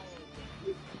 damn.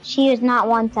 She is not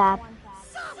one tap.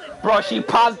 Bro, she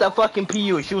popped the fucking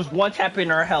PU. She was one tapping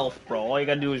her health, bro. All you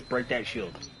gotta do is break that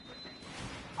shield.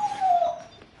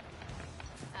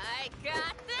 I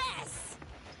got this.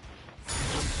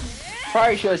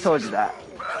 Probably should have told you that.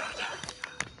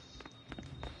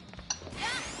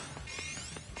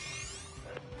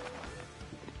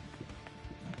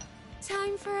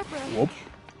 Time for a break. Whoop.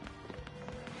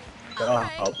 That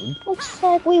happened. Looks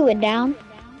like we went down.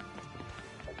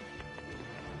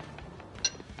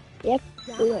 Yep,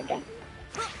 we went down.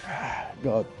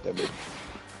 God damn it.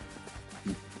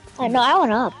 I know, I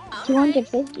went up.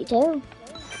 252.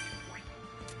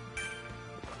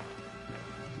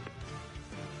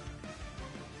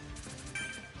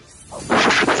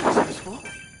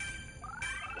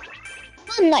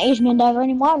 I'm not using Endeavor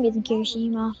anymore. I'm using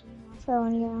Kirishima.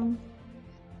 Throwing it around.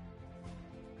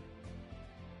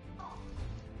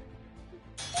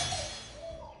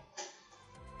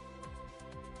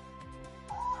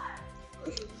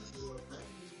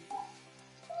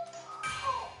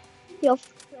 Yo,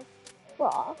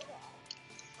 raw.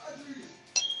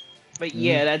 But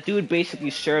yeah, that dude basically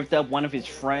served up one of his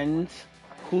friends,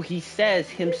 who he says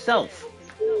himself,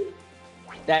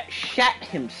 that shat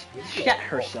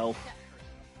herself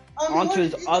onto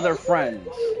his other friends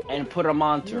and put them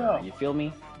onto her. You feel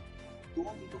me?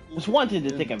 It's one thing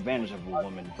to take advantage of a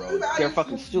woman, bro. They're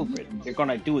fucking stupid. They're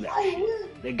gonna do that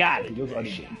shit. They gotta do that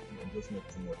shit.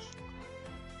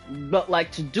 But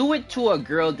like to do it to a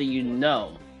girl that you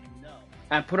know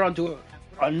and put it onto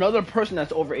another person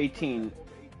that's over 18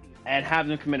 and have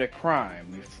them commit a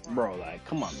crime, bro, like,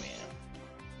 come on, man.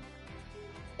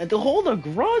 And to hold a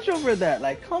grudge over that,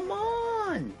 like, come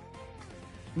on.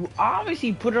 You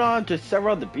obviously put it on to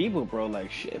several other people, bro,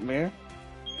 like, shit, man.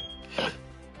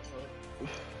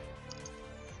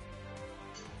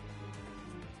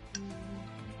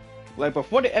 Like,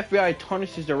 before the FBI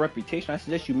tarnishes their reputation, I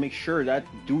suggest you make sure that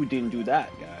dude didn't do that,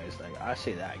 guys. Like, I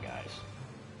say that, guys.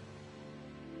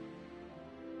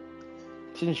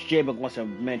 Since J-Bug wants to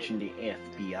mention the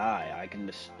FBI, I can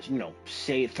just, you know,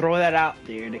 throw that out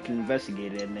there. They can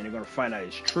investigate it, and then they're gonna find out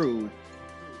it's true.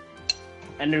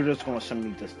 And they're just gonna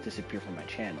suddenly just disappear from my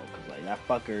channel, cause like that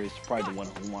fucker is probably the one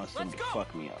who wants them to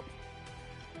fuck me up.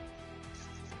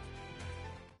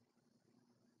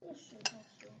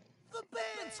 The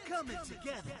band's coming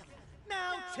together.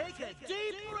 Now take a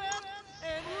deep breath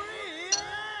and relax.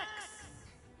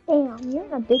 Damn, you're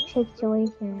in a big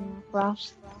situation,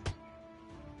 Frost.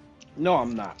 No,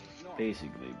 I'm not.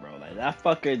 Basically, bro, like that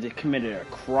fucker just committed a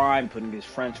crime putting his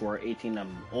friends who are 18 and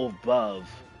above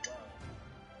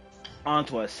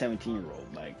onto a 17-year-old.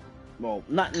 Like, well,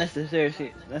 not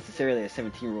necessarily a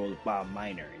 17-year-old, but a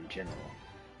minor in general.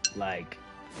 Like,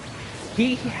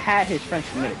 he had his friends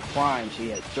commit a crime, so he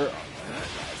had dirt on them.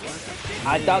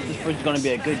 I thought this person's gonna be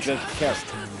a good judge of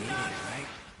character.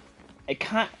 It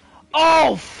can't.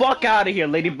 Oh, fuck out of here,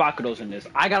 Lady Bakudo's in this.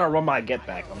 I gotta run my get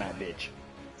back on that bitch.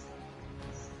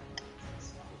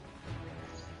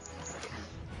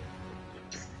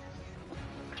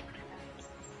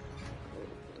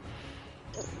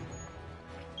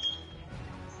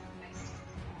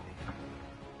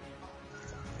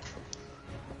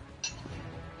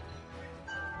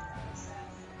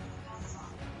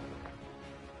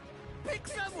 Pick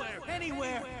somewhere,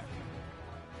 anywhere.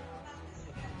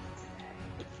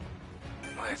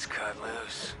 Let's cut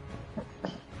loose.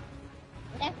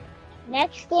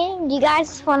 Next game, do you guys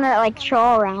just want to like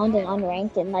troll around and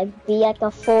unranked and like be like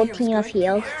a full team of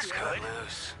heels? Let's cut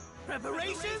loose.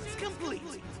 Preparations complete.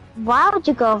 Why would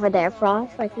you go over there,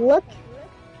 Frost? Like, look.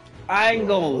 I ain't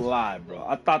gonna lie, bro.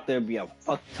 I thought there'd be a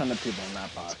fuck ton of people in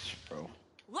that box, bro.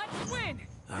 Let's win.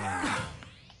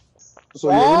 So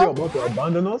you're really about to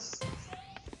abandon us?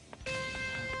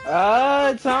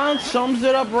 Tom sums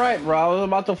it up right, bro. I was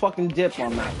about to fucking dip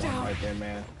on that one right there,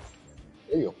 man.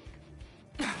 There you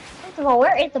First of all,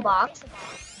 where is the box? go.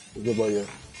 It's over here.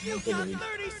 You got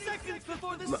 30 seconds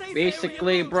before the safe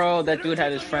Basically, area bro, that dude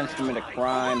had his friends commit a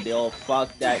crime. They all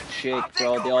fucked that chick,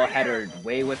 bro. They all had her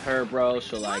way with her, bro.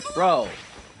 So, like, bro,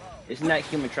 isn't that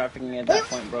human trafficking at that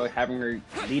point, bro? Having her,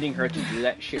 leading her to do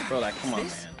that shit, bro. Like, come on,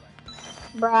 man.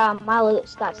 Bruh, my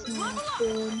loot's got smashed,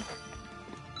 dude.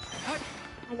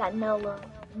 I got no loot.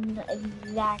 No,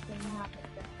 exactly nothing.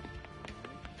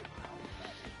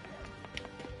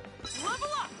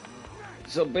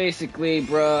 So basically,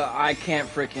 bro, I can't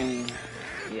freaking,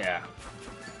 yeah.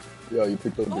 Yeah, you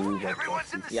picked up the roof.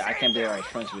 Yeah, I can't believe I was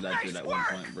friends with that dude at one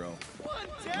point, bro.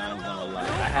 Not gonna lie. I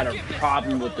had a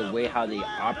problem with the way how they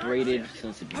operated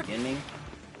since the beginning.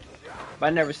 But I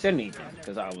never said anything,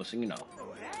 because I was, you know.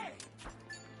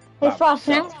 Hey, Frost,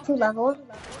 can I have 2 levels?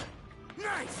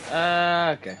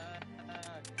 Okay.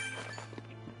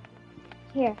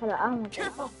 Here, hold on, I don't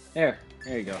want that. Here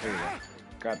you go, here you go.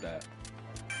 Grab that.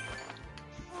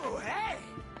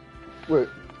 Wait,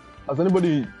 has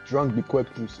anybody drunk the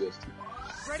Quake juice yesterday?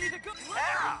 Ready to go.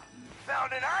 Hera!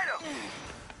 Found an item!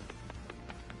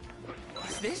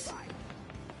 What's this?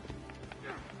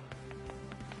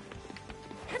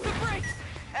 Hit the brakes!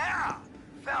 Hera!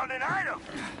 Found an item!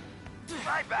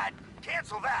 My bad.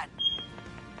 Cancel that.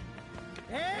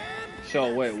 And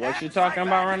So wait, what you talking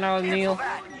about right now, Neil?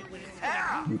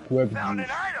 Hera! The Quake Found juice.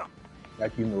 an item!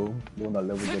 Like, you know, the one that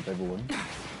levels up everyone.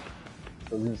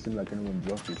 Doesn't seem like anyone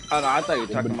drunk it. Oh no, I thought you were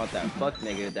talking about that fuck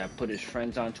nigga that put his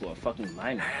friends onto a fucking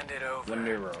minor when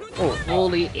they were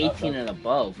fully 18 and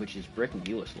above, which is breaking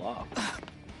U.S. law.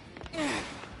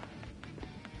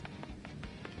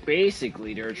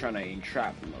 Basically, they're trying to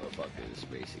entrap the motherfuckers,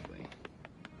 basically.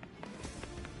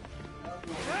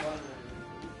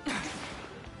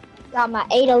 Got my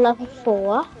 8 to level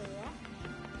 4.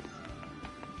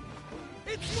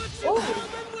 it's what you've all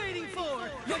been waiting for.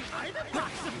 The item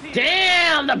box appears.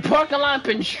 Damn, the parking lot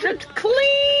been stripped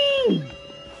clean!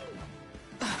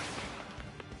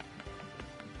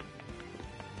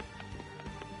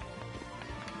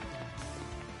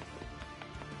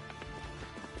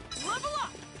 Level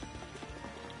up.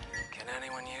 Can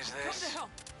anyone use this? Yeah,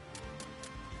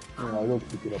 I'll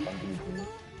just pick it up and give it to me.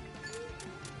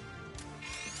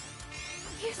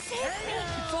 You saved me!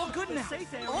 It's all good now.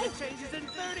 Safe area changes in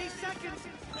 30 seconds.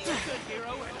 You good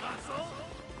hero and hustle.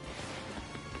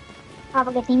 Have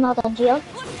a good team, well done, Gio.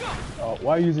 Let's go.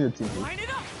 Why are you using a TV? Line it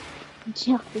up.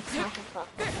 Gio, you can't have fun.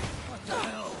 What the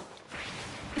hell?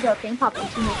 Joking, pop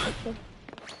into my picture.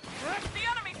 The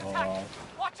enemy's attacking.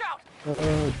 Watch out.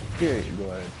 Okay, go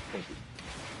ahead. Thank you.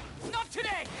 Not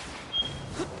today.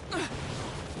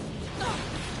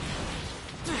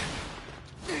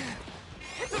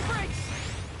 Hit the brakes.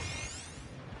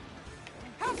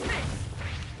 How's this?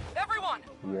 Everyone,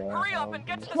 Yeah, hurry up and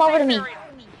get to the Come over to safe me. area.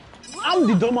 I'm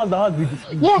the dumbass that has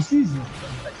the Yes. disease.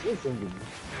 Like, say something.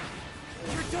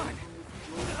 You're done.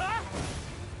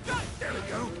 Done. There we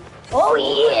go. Oh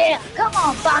yeah! Come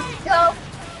on, Fox, go!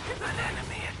 An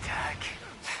enemy attack.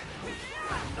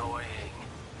 Annoying.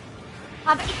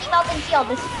 Have anything else in field?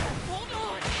 This.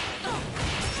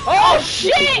 Oh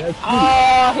shit!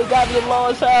 Oh, he got me low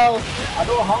as hell. I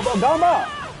don't have a gamma.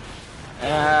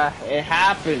 It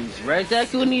happens. Red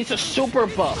Deku needs a super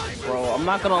buff, bro. I'm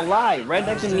not gonna lie. Red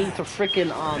Deku needs a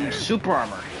freaking super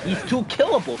armor. He's too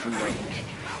killable from range.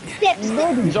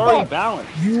 He's already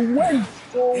balanced. You went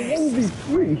for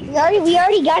 1v3. We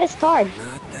already got his card.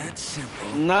 Not that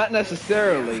simple. Not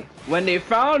necessarily. When they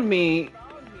found me,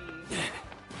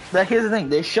 like here's the thing,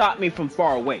 they shot me from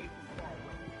far away.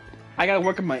 I gotta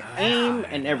work on my aim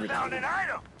and everything.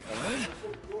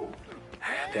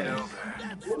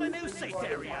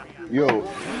 Yo,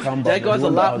 Deku has a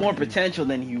lot more potential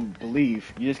than you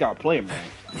believe. You just gotta play him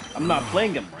right. I'm not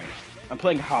playing him right. I'm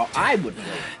playing how I would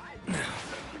play.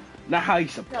 Not how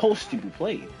he's supposed to be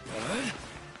played.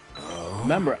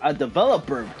 Remember, a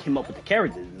developer came up with the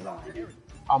character design.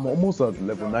 I'm almost at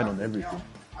level 9 on everything.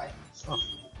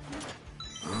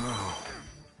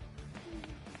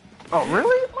 Oh,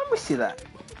 really? Let me see that.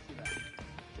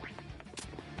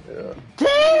 Yeah.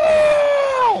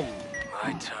 Damn!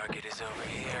 My target is over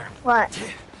here. What?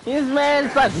 This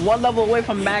man's like one level away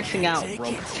from maxing out,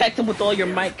 bro. Protect him with all your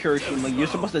might, Kirishima. You're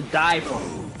supposed to die for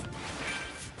him.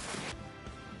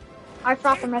 I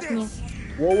fought from rescue you.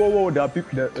 Whoa.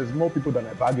 There's more people than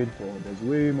I bargained for. There's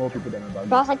way more people than I bargained for.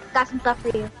 Boss, I got some stuff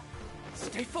for you.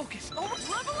 Stay focused. Level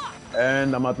up.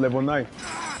 And I'm at level 9.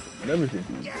 And everything.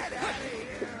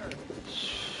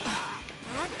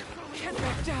 Get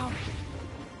back down.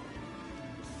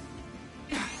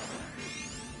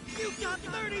 You've got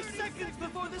 30 seconds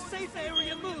before the safe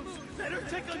area moves. Better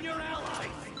check on your allies.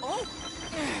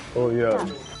 Oh yeah.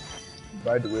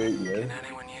 By the way, yeah. Can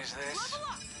anyone use this?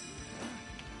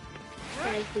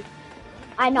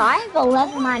 I know, I have a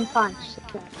level 9 punch.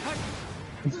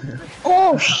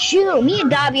 Oh shoot, me and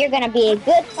Dobby are gonna be a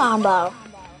good combo.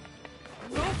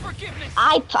 No forgiveness.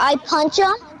 I punch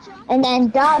him, and then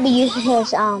Dobby uses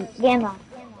his gamma.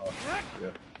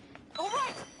 Are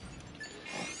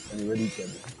you ready,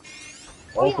 Kevin?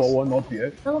 Oh, All yes. for one up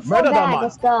here. Level 4 Murder that bag, man.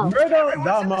 let's go. Murder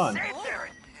that man.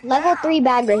 Level 3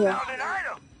 bag right here.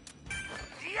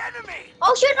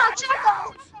 Oh shoot, no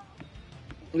Choco!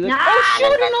 Like, oh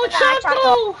shoot, no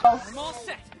Choco! I'm all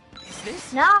set. Is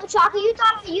this? No, Choco, you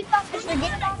thought to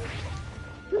forget about it?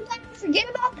 You thought to forget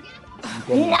about it?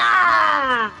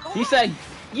 Nah! He said,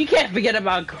 you can't forget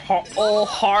about all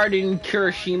hardened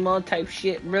Kirishima type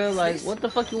shit, bro. Like, what the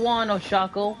fuck you want,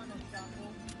 Oshako?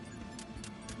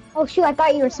 Oh shoot, I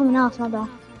thought you were someone else, my bad.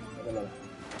 No.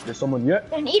 There's someone yet.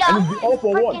 Then eat And up. it's the all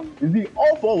for one. It's the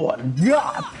all for one.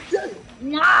 God damn.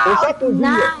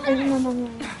 No.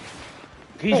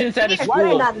 He's inside the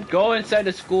school. Go inside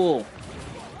the school.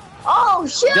 Oh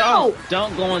shoot!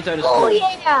 Don't go inside the school. Oh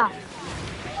yeah!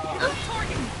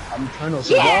 I'm trying to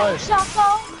Yeah, survive. Choco!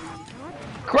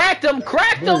 Cracked him!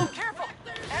 Cracked him! Careful.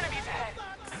 Enemies ahead.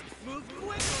 Move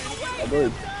quickly. I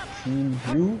got Team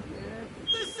you.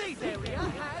 The safe area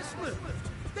has moved.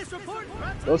 This report.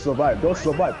 Don't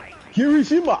survive.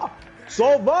 Kirishima,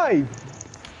 survive.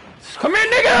 Come here,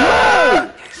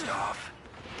 nigga! Pissed off.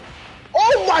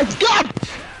 Oh my God!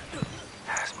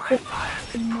 Has my fire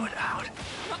been put out?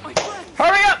 Not my friend.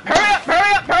 Hurry up! Hurry up!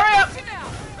 Hurry up! Hurry up!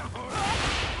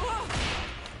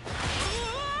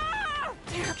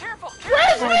 Dear, careful.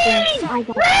 Where's me?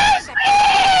 Where's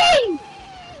me?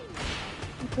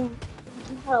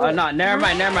 Oh no, never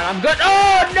mind. I'm good.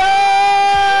 Oh no!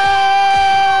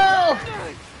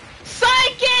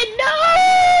 Psychic,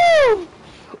 no!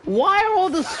 Why are all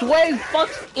the swag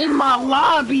fucks in my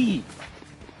lobby?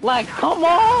 Like, come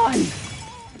on!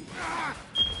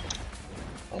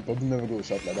 I'm probably never gonna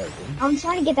shot like that. Bro. I'm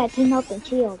trying to get that team health and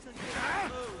shield.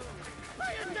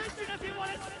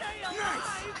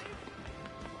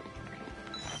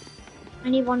 I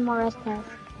need one more rest pass.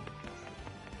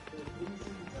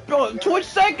 Bro, Twitch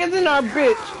seconds in our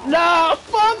bitch. Nah,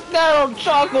 fuck that old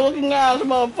chocolate looking ass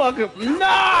motherfucker.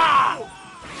 Nah!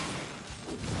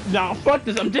 Nah, fuck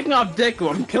this. I'm taking off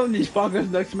Deku. I'm killing these fuckers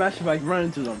next match if I run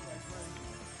into them.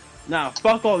 Nah,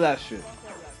 fuck all that shit.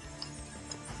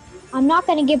 I'm not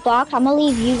gonna get blocked. I'm gonna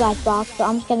leave you guys blocked, so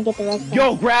I'm just gonna get the rest.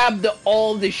 Yo, grab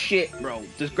all the shit, bro.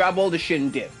 Just grab all the shit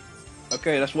and dip.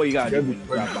 Okay, that's what you gotta do. When you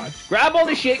grab all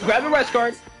the shit, grab the rest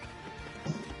card.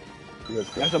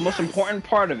 That's the most important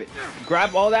part of it.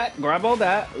 Grab all that,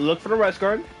 look for the rest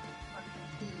card.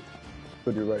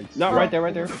 To the right. No, right there.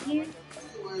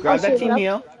 Grab that team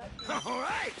heal.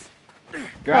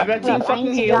 Grab that team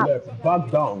fucking heal.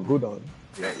 Back down, go down.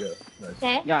 Yeah, nice.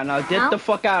 Okay. Yeah, now dip the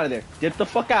fuck out of there. Dip the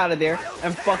fuck out of there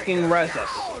and fucking res us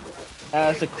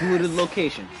at a secluded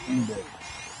location.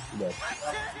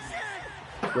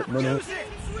 Wait, no.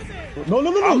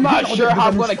 I'm not sure how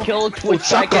I'm gonna kill it to a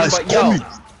second, but yo.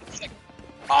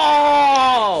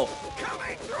 Oh!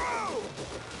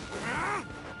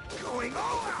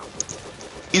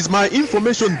 Is my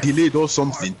information delayed or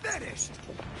something?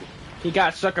 He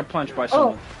got sucker punched by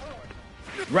someone.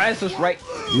 Raz is right.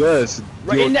 Yes.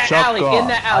 Right in that alley. In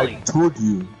that alley. I told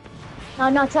you.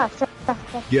 No, trust.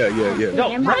 Yeah.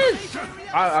 No, Raz.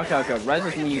 Okay. Raz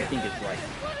is when you think it's right.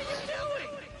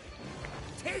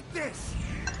 Take this.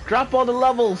 Drop all the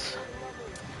levels.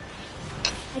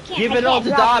 Give it I all to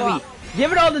can't drop Dobby.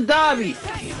 Give it all to Dobby.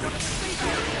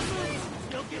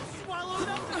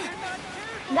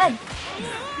 Good.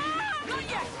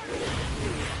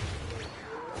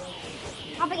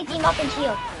 Popping a team up and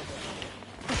shield.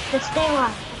 Just stay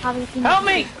alive. Popping a team Help up.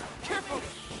 me!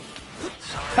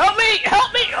 Help me!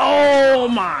 Help me! Oh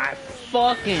my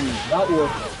fucking! That was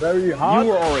very hard.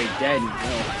 You were already dead,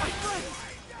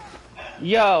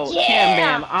 Yo, Yeah.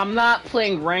 Cam Bam, I'm not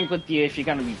playing rank with you if you're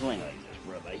gonna be playing like this,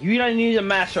 brother. You don't need to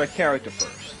master a character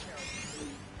first.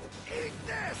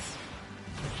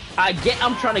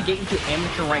 I'm trying to get you to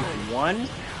amateur rank 1,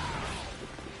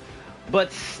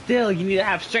 but still, you need to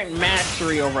have certain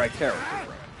mastery over a character,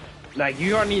 bro. Like, you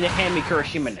don't need to hand me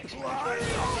Kirishima next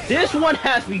month. This one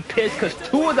has me pissed because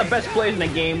 2 of the best players in the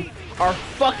game are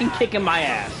fucking kicking my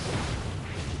ass.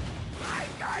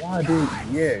 Why, dude?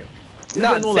 Yeah.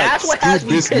 No, that's what has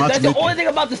me pissed. That's the only thing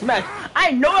about this match.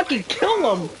 I know I can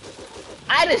kill him.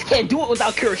 I just can't do it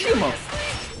without Kirishima.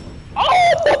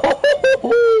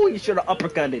 Oh! You should have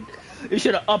uppercutted. You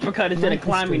should have uppercutted instead of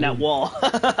climbing that wall.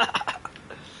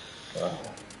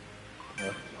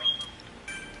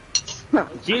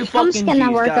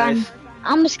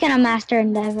 I'm just gonna master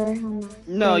Endeavor.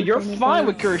 No, you're fine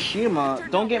with Kirishima.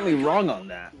 Don't get me wrong on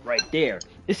that. Right there.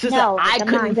 It's just No, that I I'm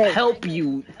couldn't not good. help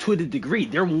you to the degree.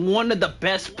 They're one of the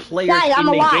best players Guys, I'm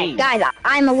in the alive. game. Guys,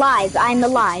 I'm alive.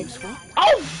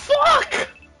 Oh fuck!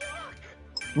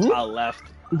 I left.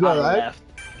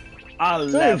 I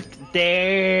left.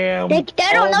 Damn. They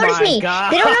don't notice me.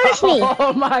 God. They don't notice me.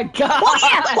 Oh my god.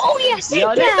 Oh yeah. Sit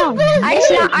down.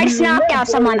 I just knocked out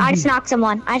someone. I just knocked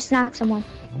someone.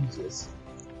 Jesus.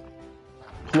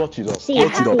 Clutch it up. See,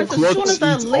 Clutch it up. As Clutch soon as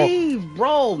I it up. leave,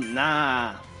 bro,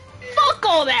 nah. Fuck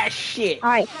all that shit.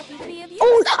 Alright.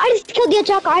 Oh, I just killed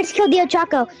the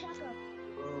Ochako.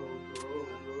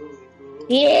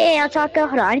 Yeah, Ochako.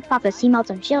 Hold on, I need to pop a C-melt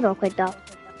on shield real quick though.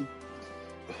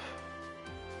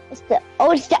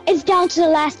 It's down to the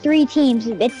last 3 teams.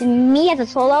 It's me as a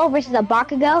solo versus a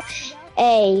Bakugo.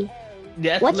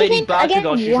 That's What's Lady your name again?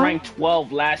 Bakugo. She's One- ranked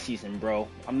 12 last season, bro.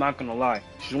 I'm not gonna lie.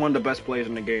 She's one of the best players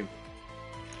in the game.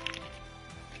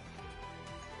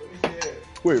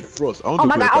 Wait, Frost. I want Oh to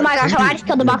my play god, fight. I just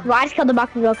killed the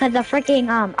Bakugo because the freaking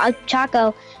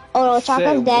Ochako. Oh,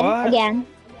 Ochako's dead what? again.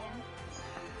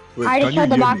 Wait, I just can killed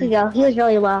the you hear me? Bakugo. He was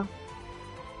really low.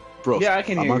 Frost, Yeah, I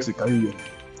can hear I'm you. asking, can you hear me?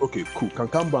 Okay, cool. Can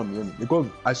Kambam hear me? Because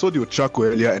I saw the Ochako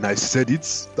earlier and I said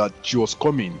it that she was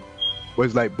coming. But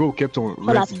it's like, bro kept on Hold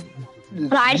up. revving.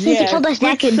 Hold on, I just need to kill this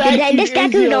Deku. This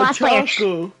Deku is the last player. I just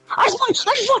won!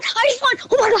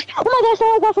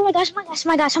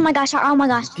 Oh my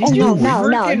gosh. Did Oh you no.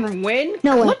 freaking win?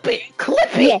 No way. Clip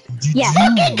it! Yeah.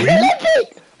 Fucking clip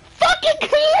it! Fucking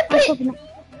clip it!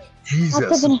 Jesus,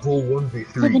 flipping it. bro,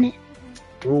 Flipping 1v3. it.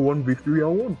 Bro, 1v3, I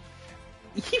won.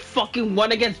 He fucking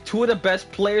won against 2 of the best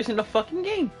players in the fucking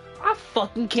game. I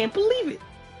fucking can't believe it.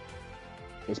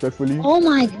 Respectfully. Oh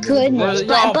my goodness.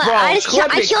 But I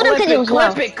killed him because it was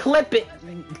low. Clip it,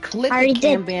 I already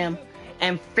Cam did. Bam,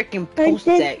 and freaking I already post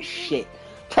did. that shit.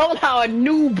 Tell him how a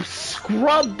noob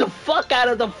scrubbed the fuck out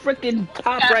of the freaking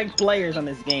top ranked players on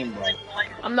this game, bro.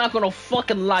 I'm not gonna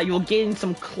fucking lie, you'll gain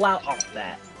some clout off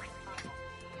that.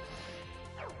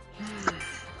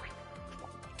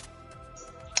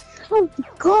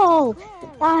 Go!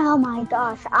 Oh my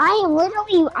gosh. I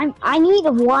need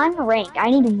 1 rank. I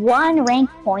need 1 rank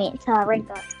point to rank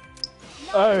up.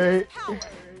 Alright.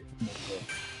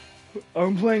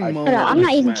 I'm playing Momo. Hold on, I'm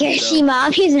not using Kirishima.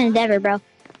 I'm using Endeavor, bro.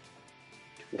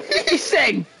 He's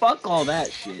saying fuck all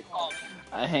that shit.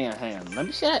 Hang on. Let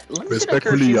me see that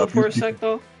Respectfully, Kirishima yeah, for a people- sec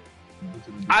though.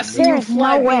 I see you There's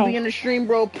fly no way. baby in the stream,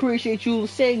 bro. Appreciate you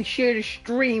saying share the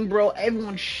stream, bro.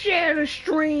 Everyone share the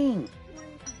stream.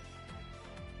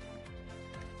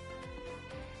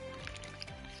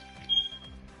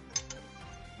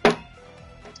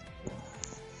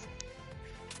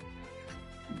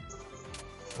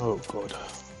 Oh, God.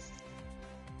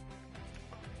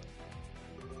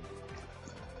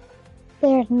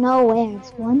 There's no way I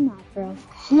just won that, bro.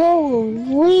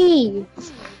 Holy!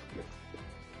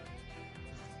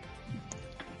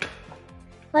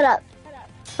 Hold up.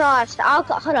 Frost,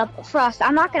 hold up, Frost.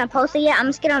 I'm not gonna post it yet. I'm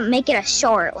just gonna make it a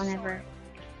short whenever.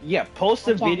 Yeah, post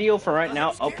the video for right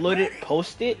now. Upload it,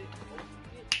 post it,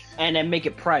 and then make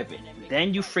it private.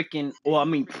 Then you freaking, well, I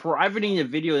mean, privating the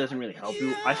video doesn't really help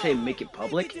you. I say make it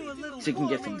public so you can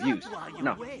get some views.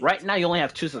 Now, right now you only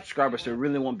have 2 subscribers, so it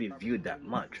really won't be viewed that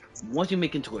much. Once you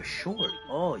make it into a short,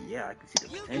 oh yeah, I can see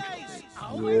the potential of it.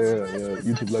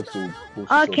 Yeah. YouTube likes to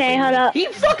post Okay, hold up. He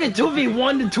fucking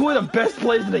 2v1 the 2 of the best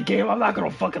players in the game. I'm not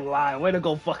gonna fucking lie. Way to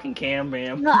go, fucking Cam,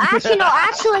 man. No, actually,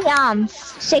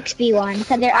 6v1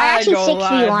 because they're actually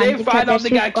 6v1. They find out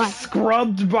the guy gets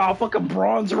scrubbed by a fucking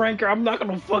bronze ranker. I'm not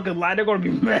gonna fucking lie. They're gonna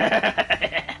be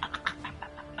mad.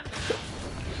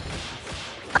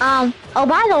 Oh,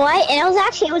 by the way, and it was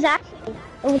actually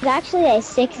a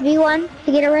 6v1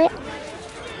 to get it right.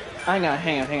 Hang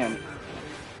on.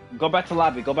 Go back to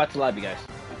lobby, guys.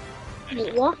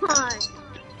 Why?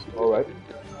 Alright.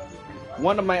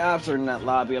 One of my ops are in that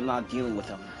lobby. I'm not dealing with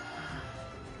him.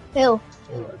 Who?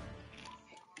 Alright.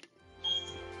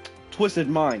 Twisted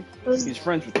Mind. He's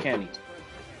friends with Kenny.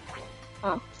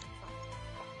 Oh.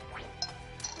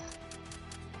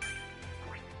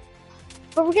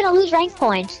 But we're gonna lose rank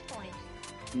points.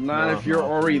 Not if you're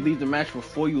already leave the match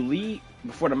before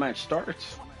the match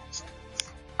starts.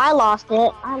 I lost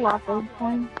it. I lost those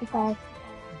points because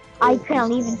I couldn't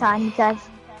leave in time because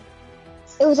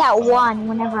it was at 1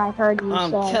 whenever I heard you.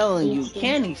 I'm telling you,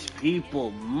 Kenny's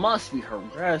people must be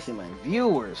harassing my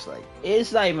viewers. Like,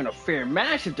 it's not even a fair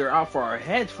match if they're out for our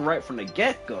heads right from the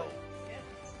get-go.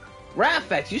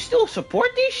 Rafax, you still support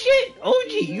this shit?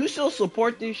 OG, you still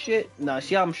support this shit? Nah,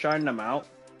 see how I'm shouting them out?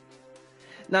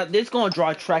 Now, this is gonna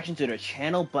draw attraction to their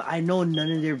channel, but I know none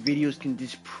of their videos can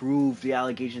disprove the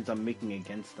allegations I'm making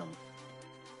against them.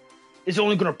 It's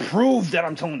only gonna prove that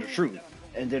I'm telling the truth.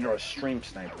 And then they're a stream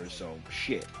sniper, so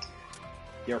shit.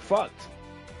 They're fucked.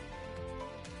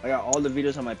 I got all the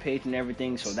videos on my page and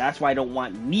everything, so that's why I don't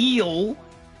want Neil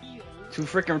to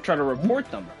freaking try to report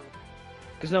them.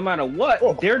 Because no matter what,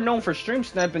 they're known for stream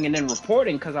sniping and then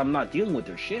reporting because I'm not dealing with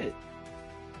their shit.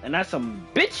 And that's some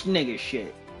bitch nigga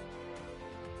shit.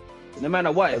 No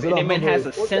matter what, if any man has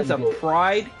a sense of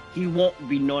pride, he won't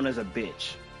be known as a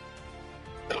bitch.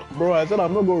 Bro, I said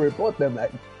I'm not gonna report them.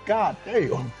 Like, god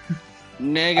damn.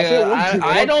 Nigga,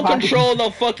 I don't control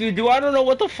the fuck you do. I don't know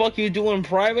what the fuck you do in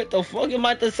private. The fuck you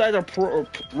might decide to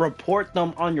report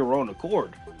them on your own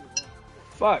accord.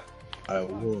 Fuck. I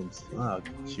won't.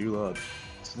 Chill out.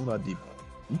 It's not that deep.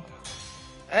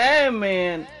 Hey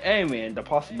man, the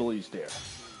possibility's there.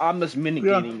 I'm just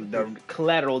mitigating the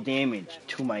collateral damage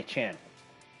to my channel.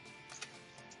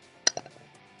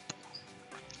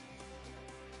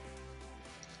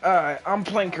 Alright, I'm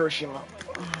playing Kirishima.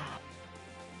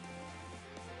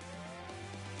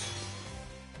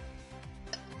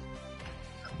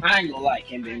 I ain't gonna lie,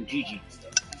 him being GG and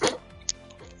stuff.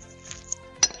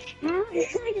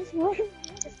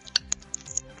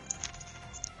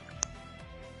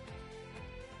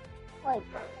 Like,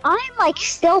 I'm like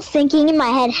still thinking in my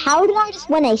head, how did I just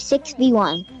win a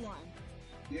 6v1?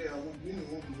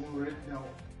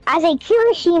 As a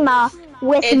Kirishima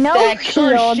with it's no that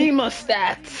shield. Kirishima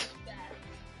stats.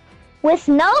 With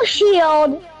no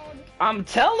shield. I'm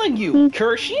telling you,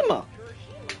 Kirishima.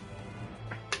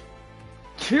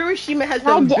 Kirishima has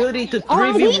the ability to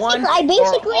 3v1. I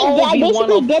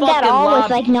basically did that all lobby.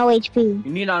 with like no HP.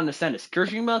 You need to understand this.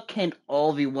 Kirishima can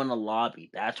all v1 a lobby.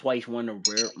 That's why he's one of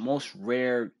the most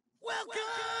rare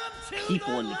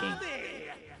people in the game.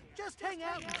 Just hang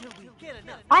out until we get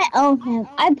enough. I own him.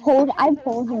 I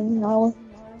pulled him. No.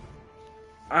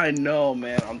 I know,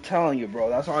 man. I'm telling you, bro.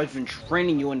 That's why I've been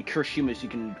training you in Kirishima so you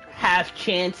can have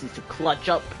chances to clutch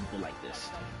up people like this.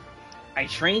 I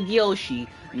trained Yoshi,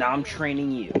 now I'm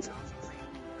training you.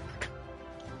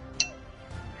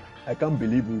 I can't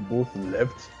believe we both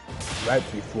left right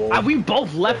before. We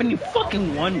both left and you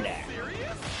fucking won that.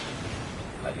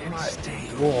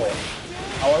 God.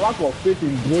 Our lack of faith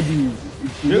in Brody is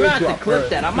You're gonna have to clip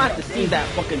that. I'm gonna have to see that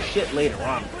fucking shit later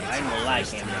on. I ain't gonna lie,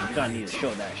 Cameron. You're gonna need to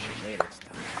show that shit later.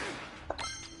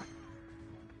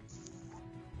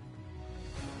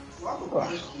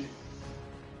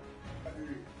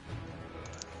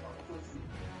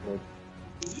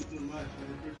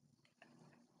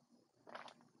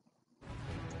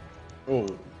 Oh,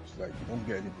 it's like you don't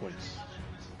get any points.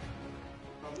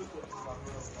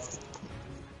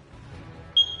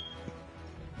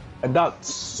 And that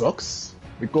sucks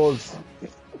because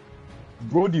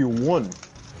Brody won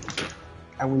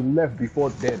and we left before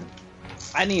then.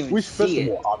 I didn't even see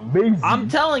it. Amazing. I'm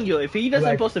telling you, if he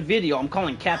doesn't post a video, I'm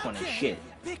calling cap on his shit.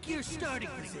 Pick your starting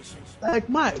position. Like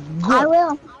my God. I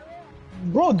will.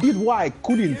 Bro did what I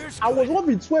couldn't. I was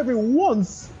 1v12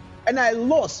 once and I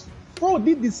lost. Bro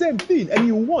did the same thing and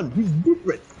he won. He's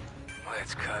different.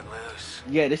 Let's cut loose.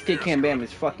 Yeah, this kid Cam Bam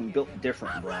is fucking built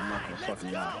different, bro. I'm not gonna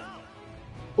fucking lie.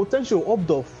 Potential of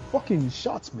the fucking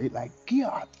shots, mate. Like,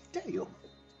 god damn.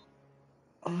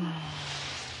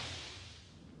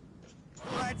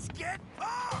 Let's get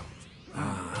pumped.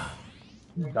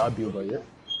 That build right here.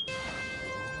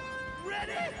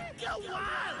 Ready? Go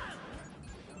wild.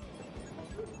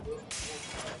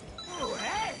 Oh,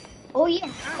 hey. Oh yeah.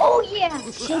 Oh yeah.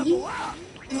 Shiggy.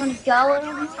 You wanna go?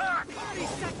 30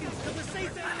 seconds to the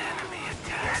safe area. An enemy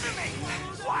attack. Enemy.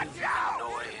 Watch out.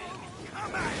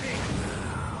 Come at me.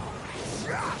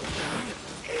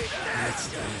 Let's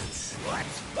dance.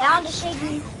 Down to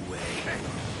Shiggy.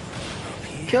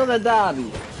 Kill the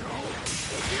Dobby.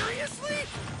 Seriously?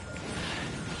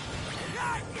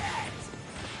 Not yet.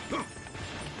 The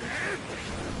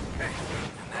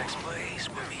next place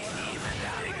will be even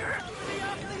bigger.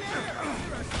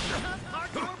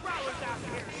 Hardcore brawlers out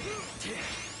here.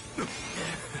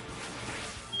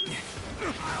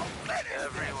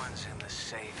 Everyone's in the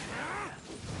safe area.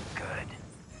 Good.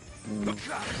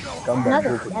 Come back.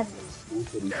 Another seven.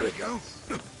 There we go.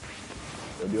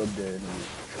 You'll be up there.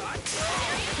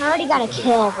 I already got a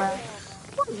kill, bro.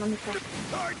 Let me try. An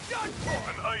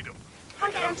item.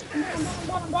 I'm dead. I got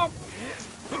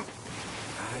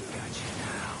you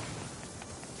now.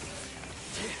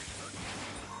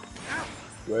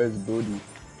 Where's Bodhi?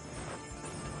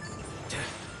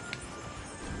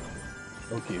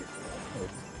 Okay.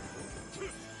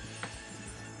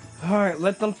 Alright,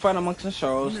 let them fight amongst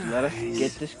themselves. Let us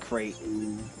get this crate.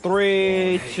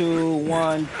 3, 2,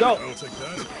 1, go!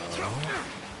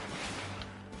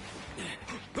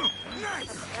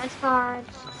 That's hard.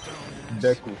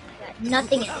 Deku. Got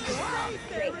nothing else.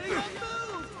 Great.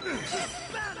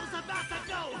 Battle's about to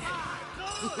go hard.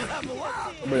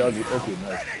 Somebody else. Okay,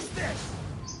 nice.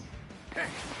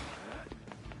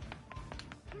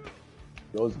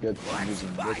 Just get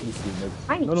moving. Let me see next.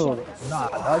 I need No. Nah,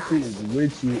 that thing is way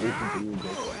too open to you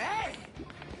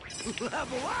guys.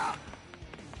 Level up.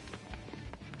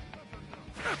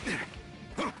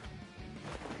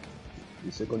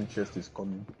 The second chest is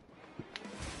coming.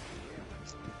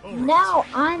 Now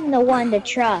I'm the one to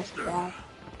trust, bro.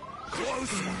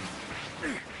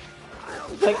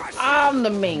 It's like, I'm the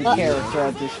main character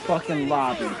of this fucking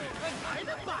lobby.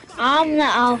 I'm the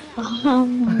alpha.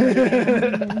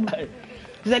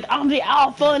 He's like, I'm the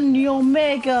alpha and the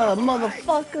omega,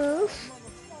 motherfuckers.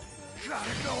 Gotta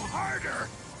go harder.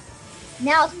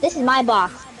 Now this is my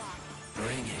box.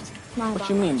 Bring it. My What box.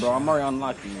 you mean, bro? I'm already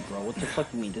unlocking you, bro. What the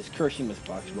fuck you mean? This Kirishima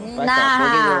box, bro. Back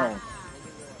Nah. off.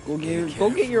 Go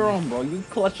get your own, bro. You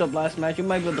clutched up last match. You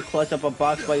might be able to clutch up a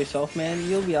box by yourself, man.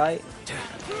 You'll be alright.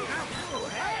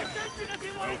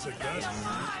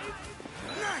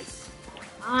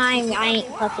 I ain't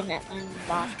clutching that my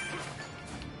box.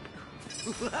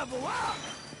 Level up.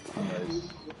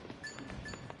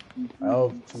 I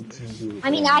have 2 teams here. I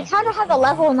mean, I kind of have a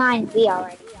level 9 B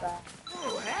already, but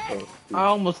I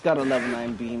almost got a level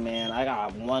 9B, man. I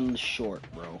got one short,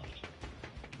 bro.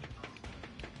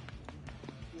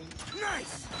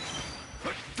 Nice.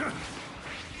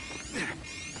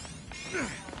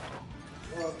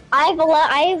 I have a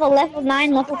level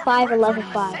 9, level 5, and level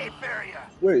 5. Safe area.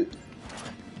 Wait,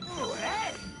 Oh,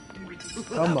 hey.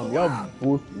 come on, you have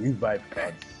both revive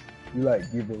cards. You like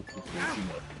give us to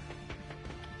Kirishima.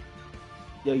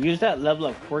 Yo, use that level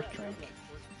up quirk drink.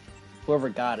 Whoever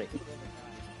got it.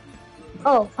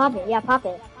 Oh, pop it. Yeah, pop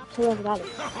it. Whoever got it.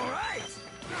 All right.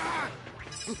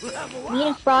 Level Me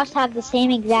and Frost have the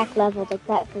same exact level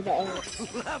except for the A.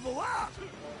 Level up.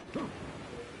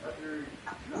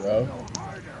 Yeah.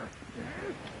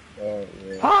 Oh,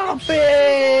 yeah. Pop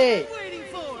it! Waiting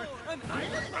for an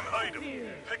item.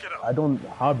 Pick it up. I don't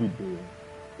have it though.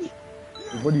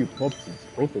 Everybody pops it,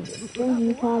 both of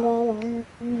them.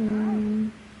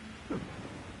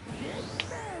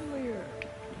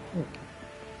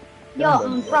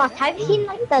 Yo, Frost, have you seen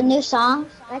like the new song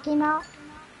that came out?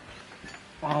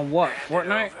 On what?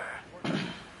 Fortnite?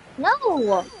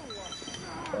 No.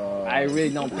 I really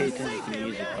don't pay attention to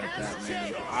music like that,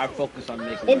 man. I focus on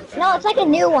making It's like a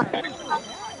new one.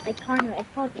 Like Carnival. It's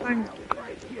called Carnival.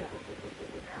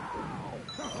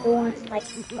 The one's like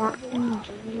that.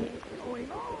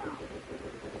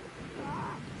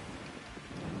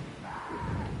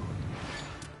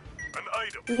 An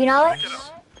item. You know it?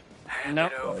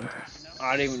 Nope.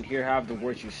 I didn't even hear half the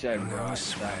words you said, bro. At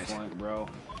that point, bro.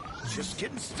 Just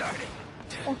getting started.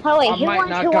 Oh wait, I who might wants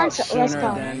knock who out wants a rest sooner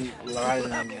card? than rather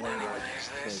than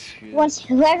later.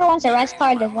 Whoever wants a rest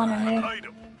card, there's one on here.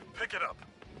 Item. Pick it up.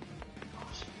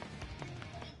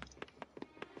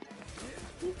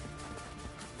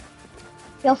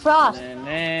 Yo, Frost.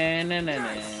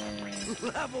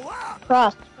 Level up.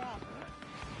 Frost.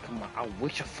 Come on, I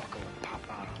wish a fucker would pop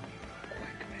out on me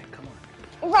quick, man. Come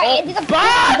on. Right, Oh, it's a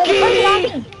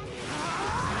Baki!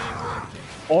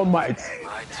 All Might.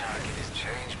 My target has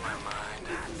changed my mind.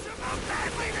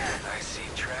 I see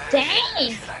trash.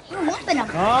 Dang! You're whooping him.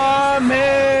 Come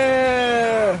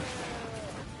here!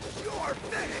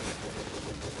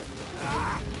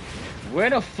 Where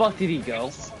the fuck did he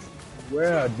go?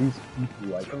 Where are these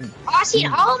people? I don't. Oh, I seen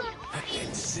all of them.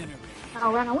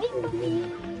 I'll run away from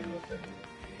me.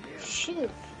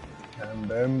 Shoot. And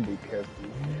then be careful.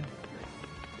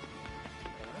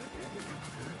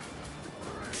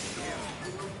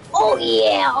 Oh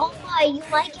yeah! Oh my, you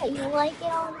like it? You like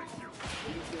it?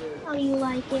 Oh, you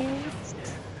like it?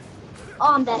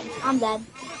 Oh, I'm dead. I'm dead.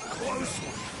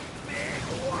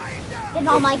 Get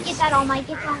all my, get that all my,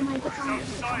 get all my, get all my.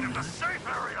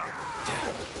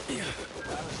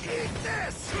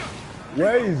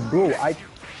 Where is bro? I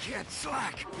Get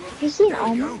slack. You seen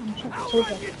all my? I'm trying to shoot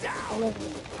him.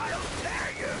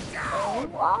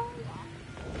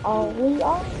 Oh, we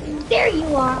are. There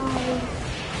you are.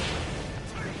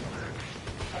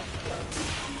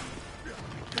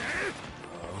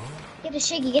 Get the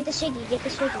Shiggy, get the Shiggy, get the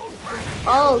Shiggy.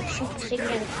 Oh, shoot the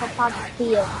Shiggy and pop out the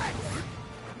field.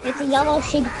 It's a yellow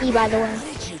Shiggy, by the way.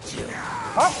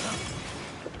 huh?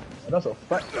 That's a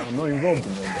fact. I'm not involved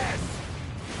in that.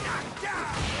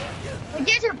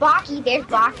 There's a Baki, there's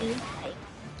Baki.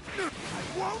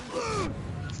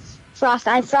 Frost,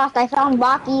 I found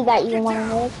Baki that you want to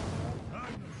make.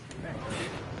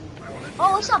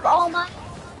 Oh, what's up, All Might?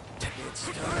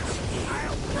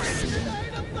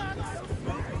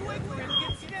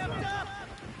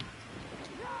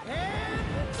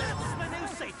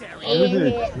 I'm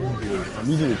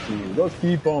using it to you. Just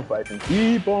keep on fighting.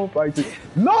 Keep on fighting.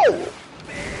 No!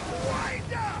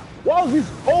 Why does this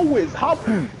always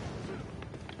happen?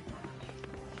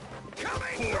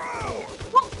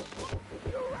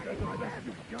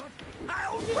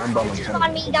 I'm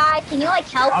On me, guys. Can you like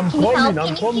help? I'm Can you coming, help?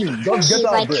 I'm Can you coming. Just get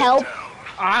out like there. help?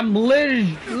 I'm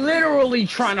literally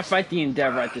trying to fight the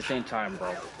Endeavor at the same time,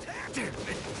 bro.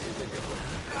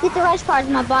 Get the rest part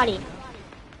of my body.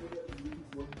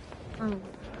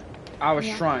 I was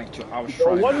trying to. I was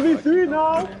trying. 1v3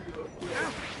 now.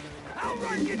 I'll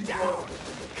run you down.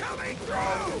 Coming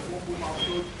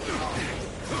through.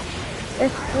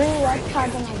 There's 3 rest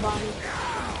parts in my body.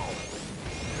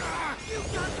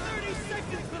 You've got 30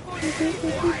 seconds before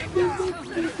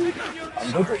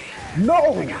I'm going to. No!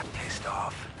 Pissed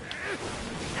off.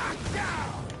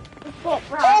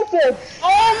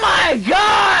 Oh my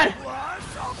god!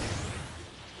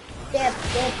 Dip.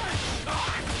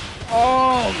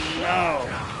 Oh no!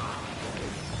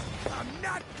 I'm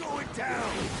not going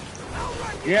down.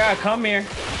 Yeah, come here.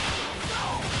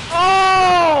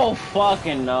 Oh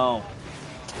fucking no!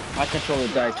 My controller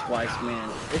died twice, man.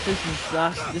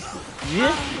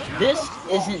 This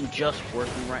isn't just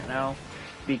working right now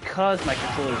because my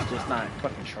controller is just not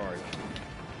fucking charged.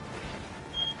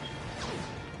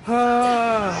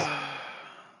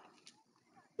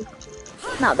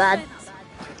 Not bad.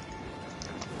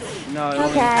 No, it only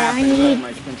Okay, happened because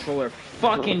my controller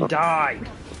fucking died.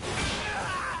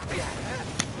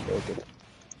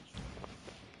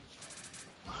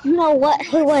 You know what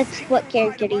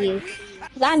character to use?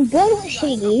 'Cause I'm good with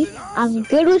Shiggy, I'm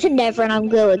good with Endeavor, and I'm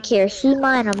good with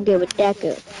Kirishima, and I'm good with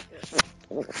Deku.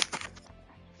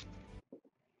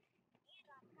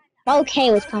 I'm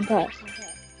okay with Compress.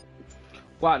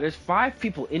 Wow, there's 5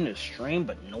 people in the stream,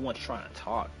 but no one's trying to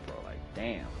talk, bro. Like,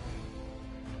 damn.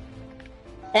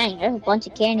 Dang, there's a bunch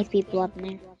of Candy people up in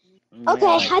there. Man, Okay,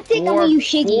 like, I think I'm gonna use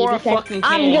Shiggy four because fucking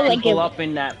I'm Candy really people good. up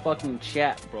in that fucking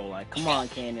chat, bro. Like, come on,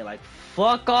 Candy. Like,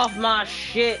 fuck off my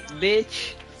shit,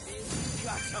 bitch.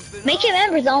 Make it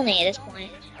members only at this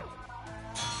point.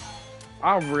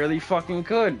 I really fucking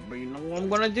could, but you know what I'm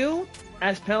gonna do?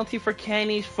 As penalty for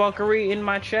Candy's fuckery in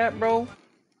my chat, bro?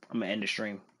 I'm gonna end the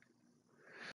stream.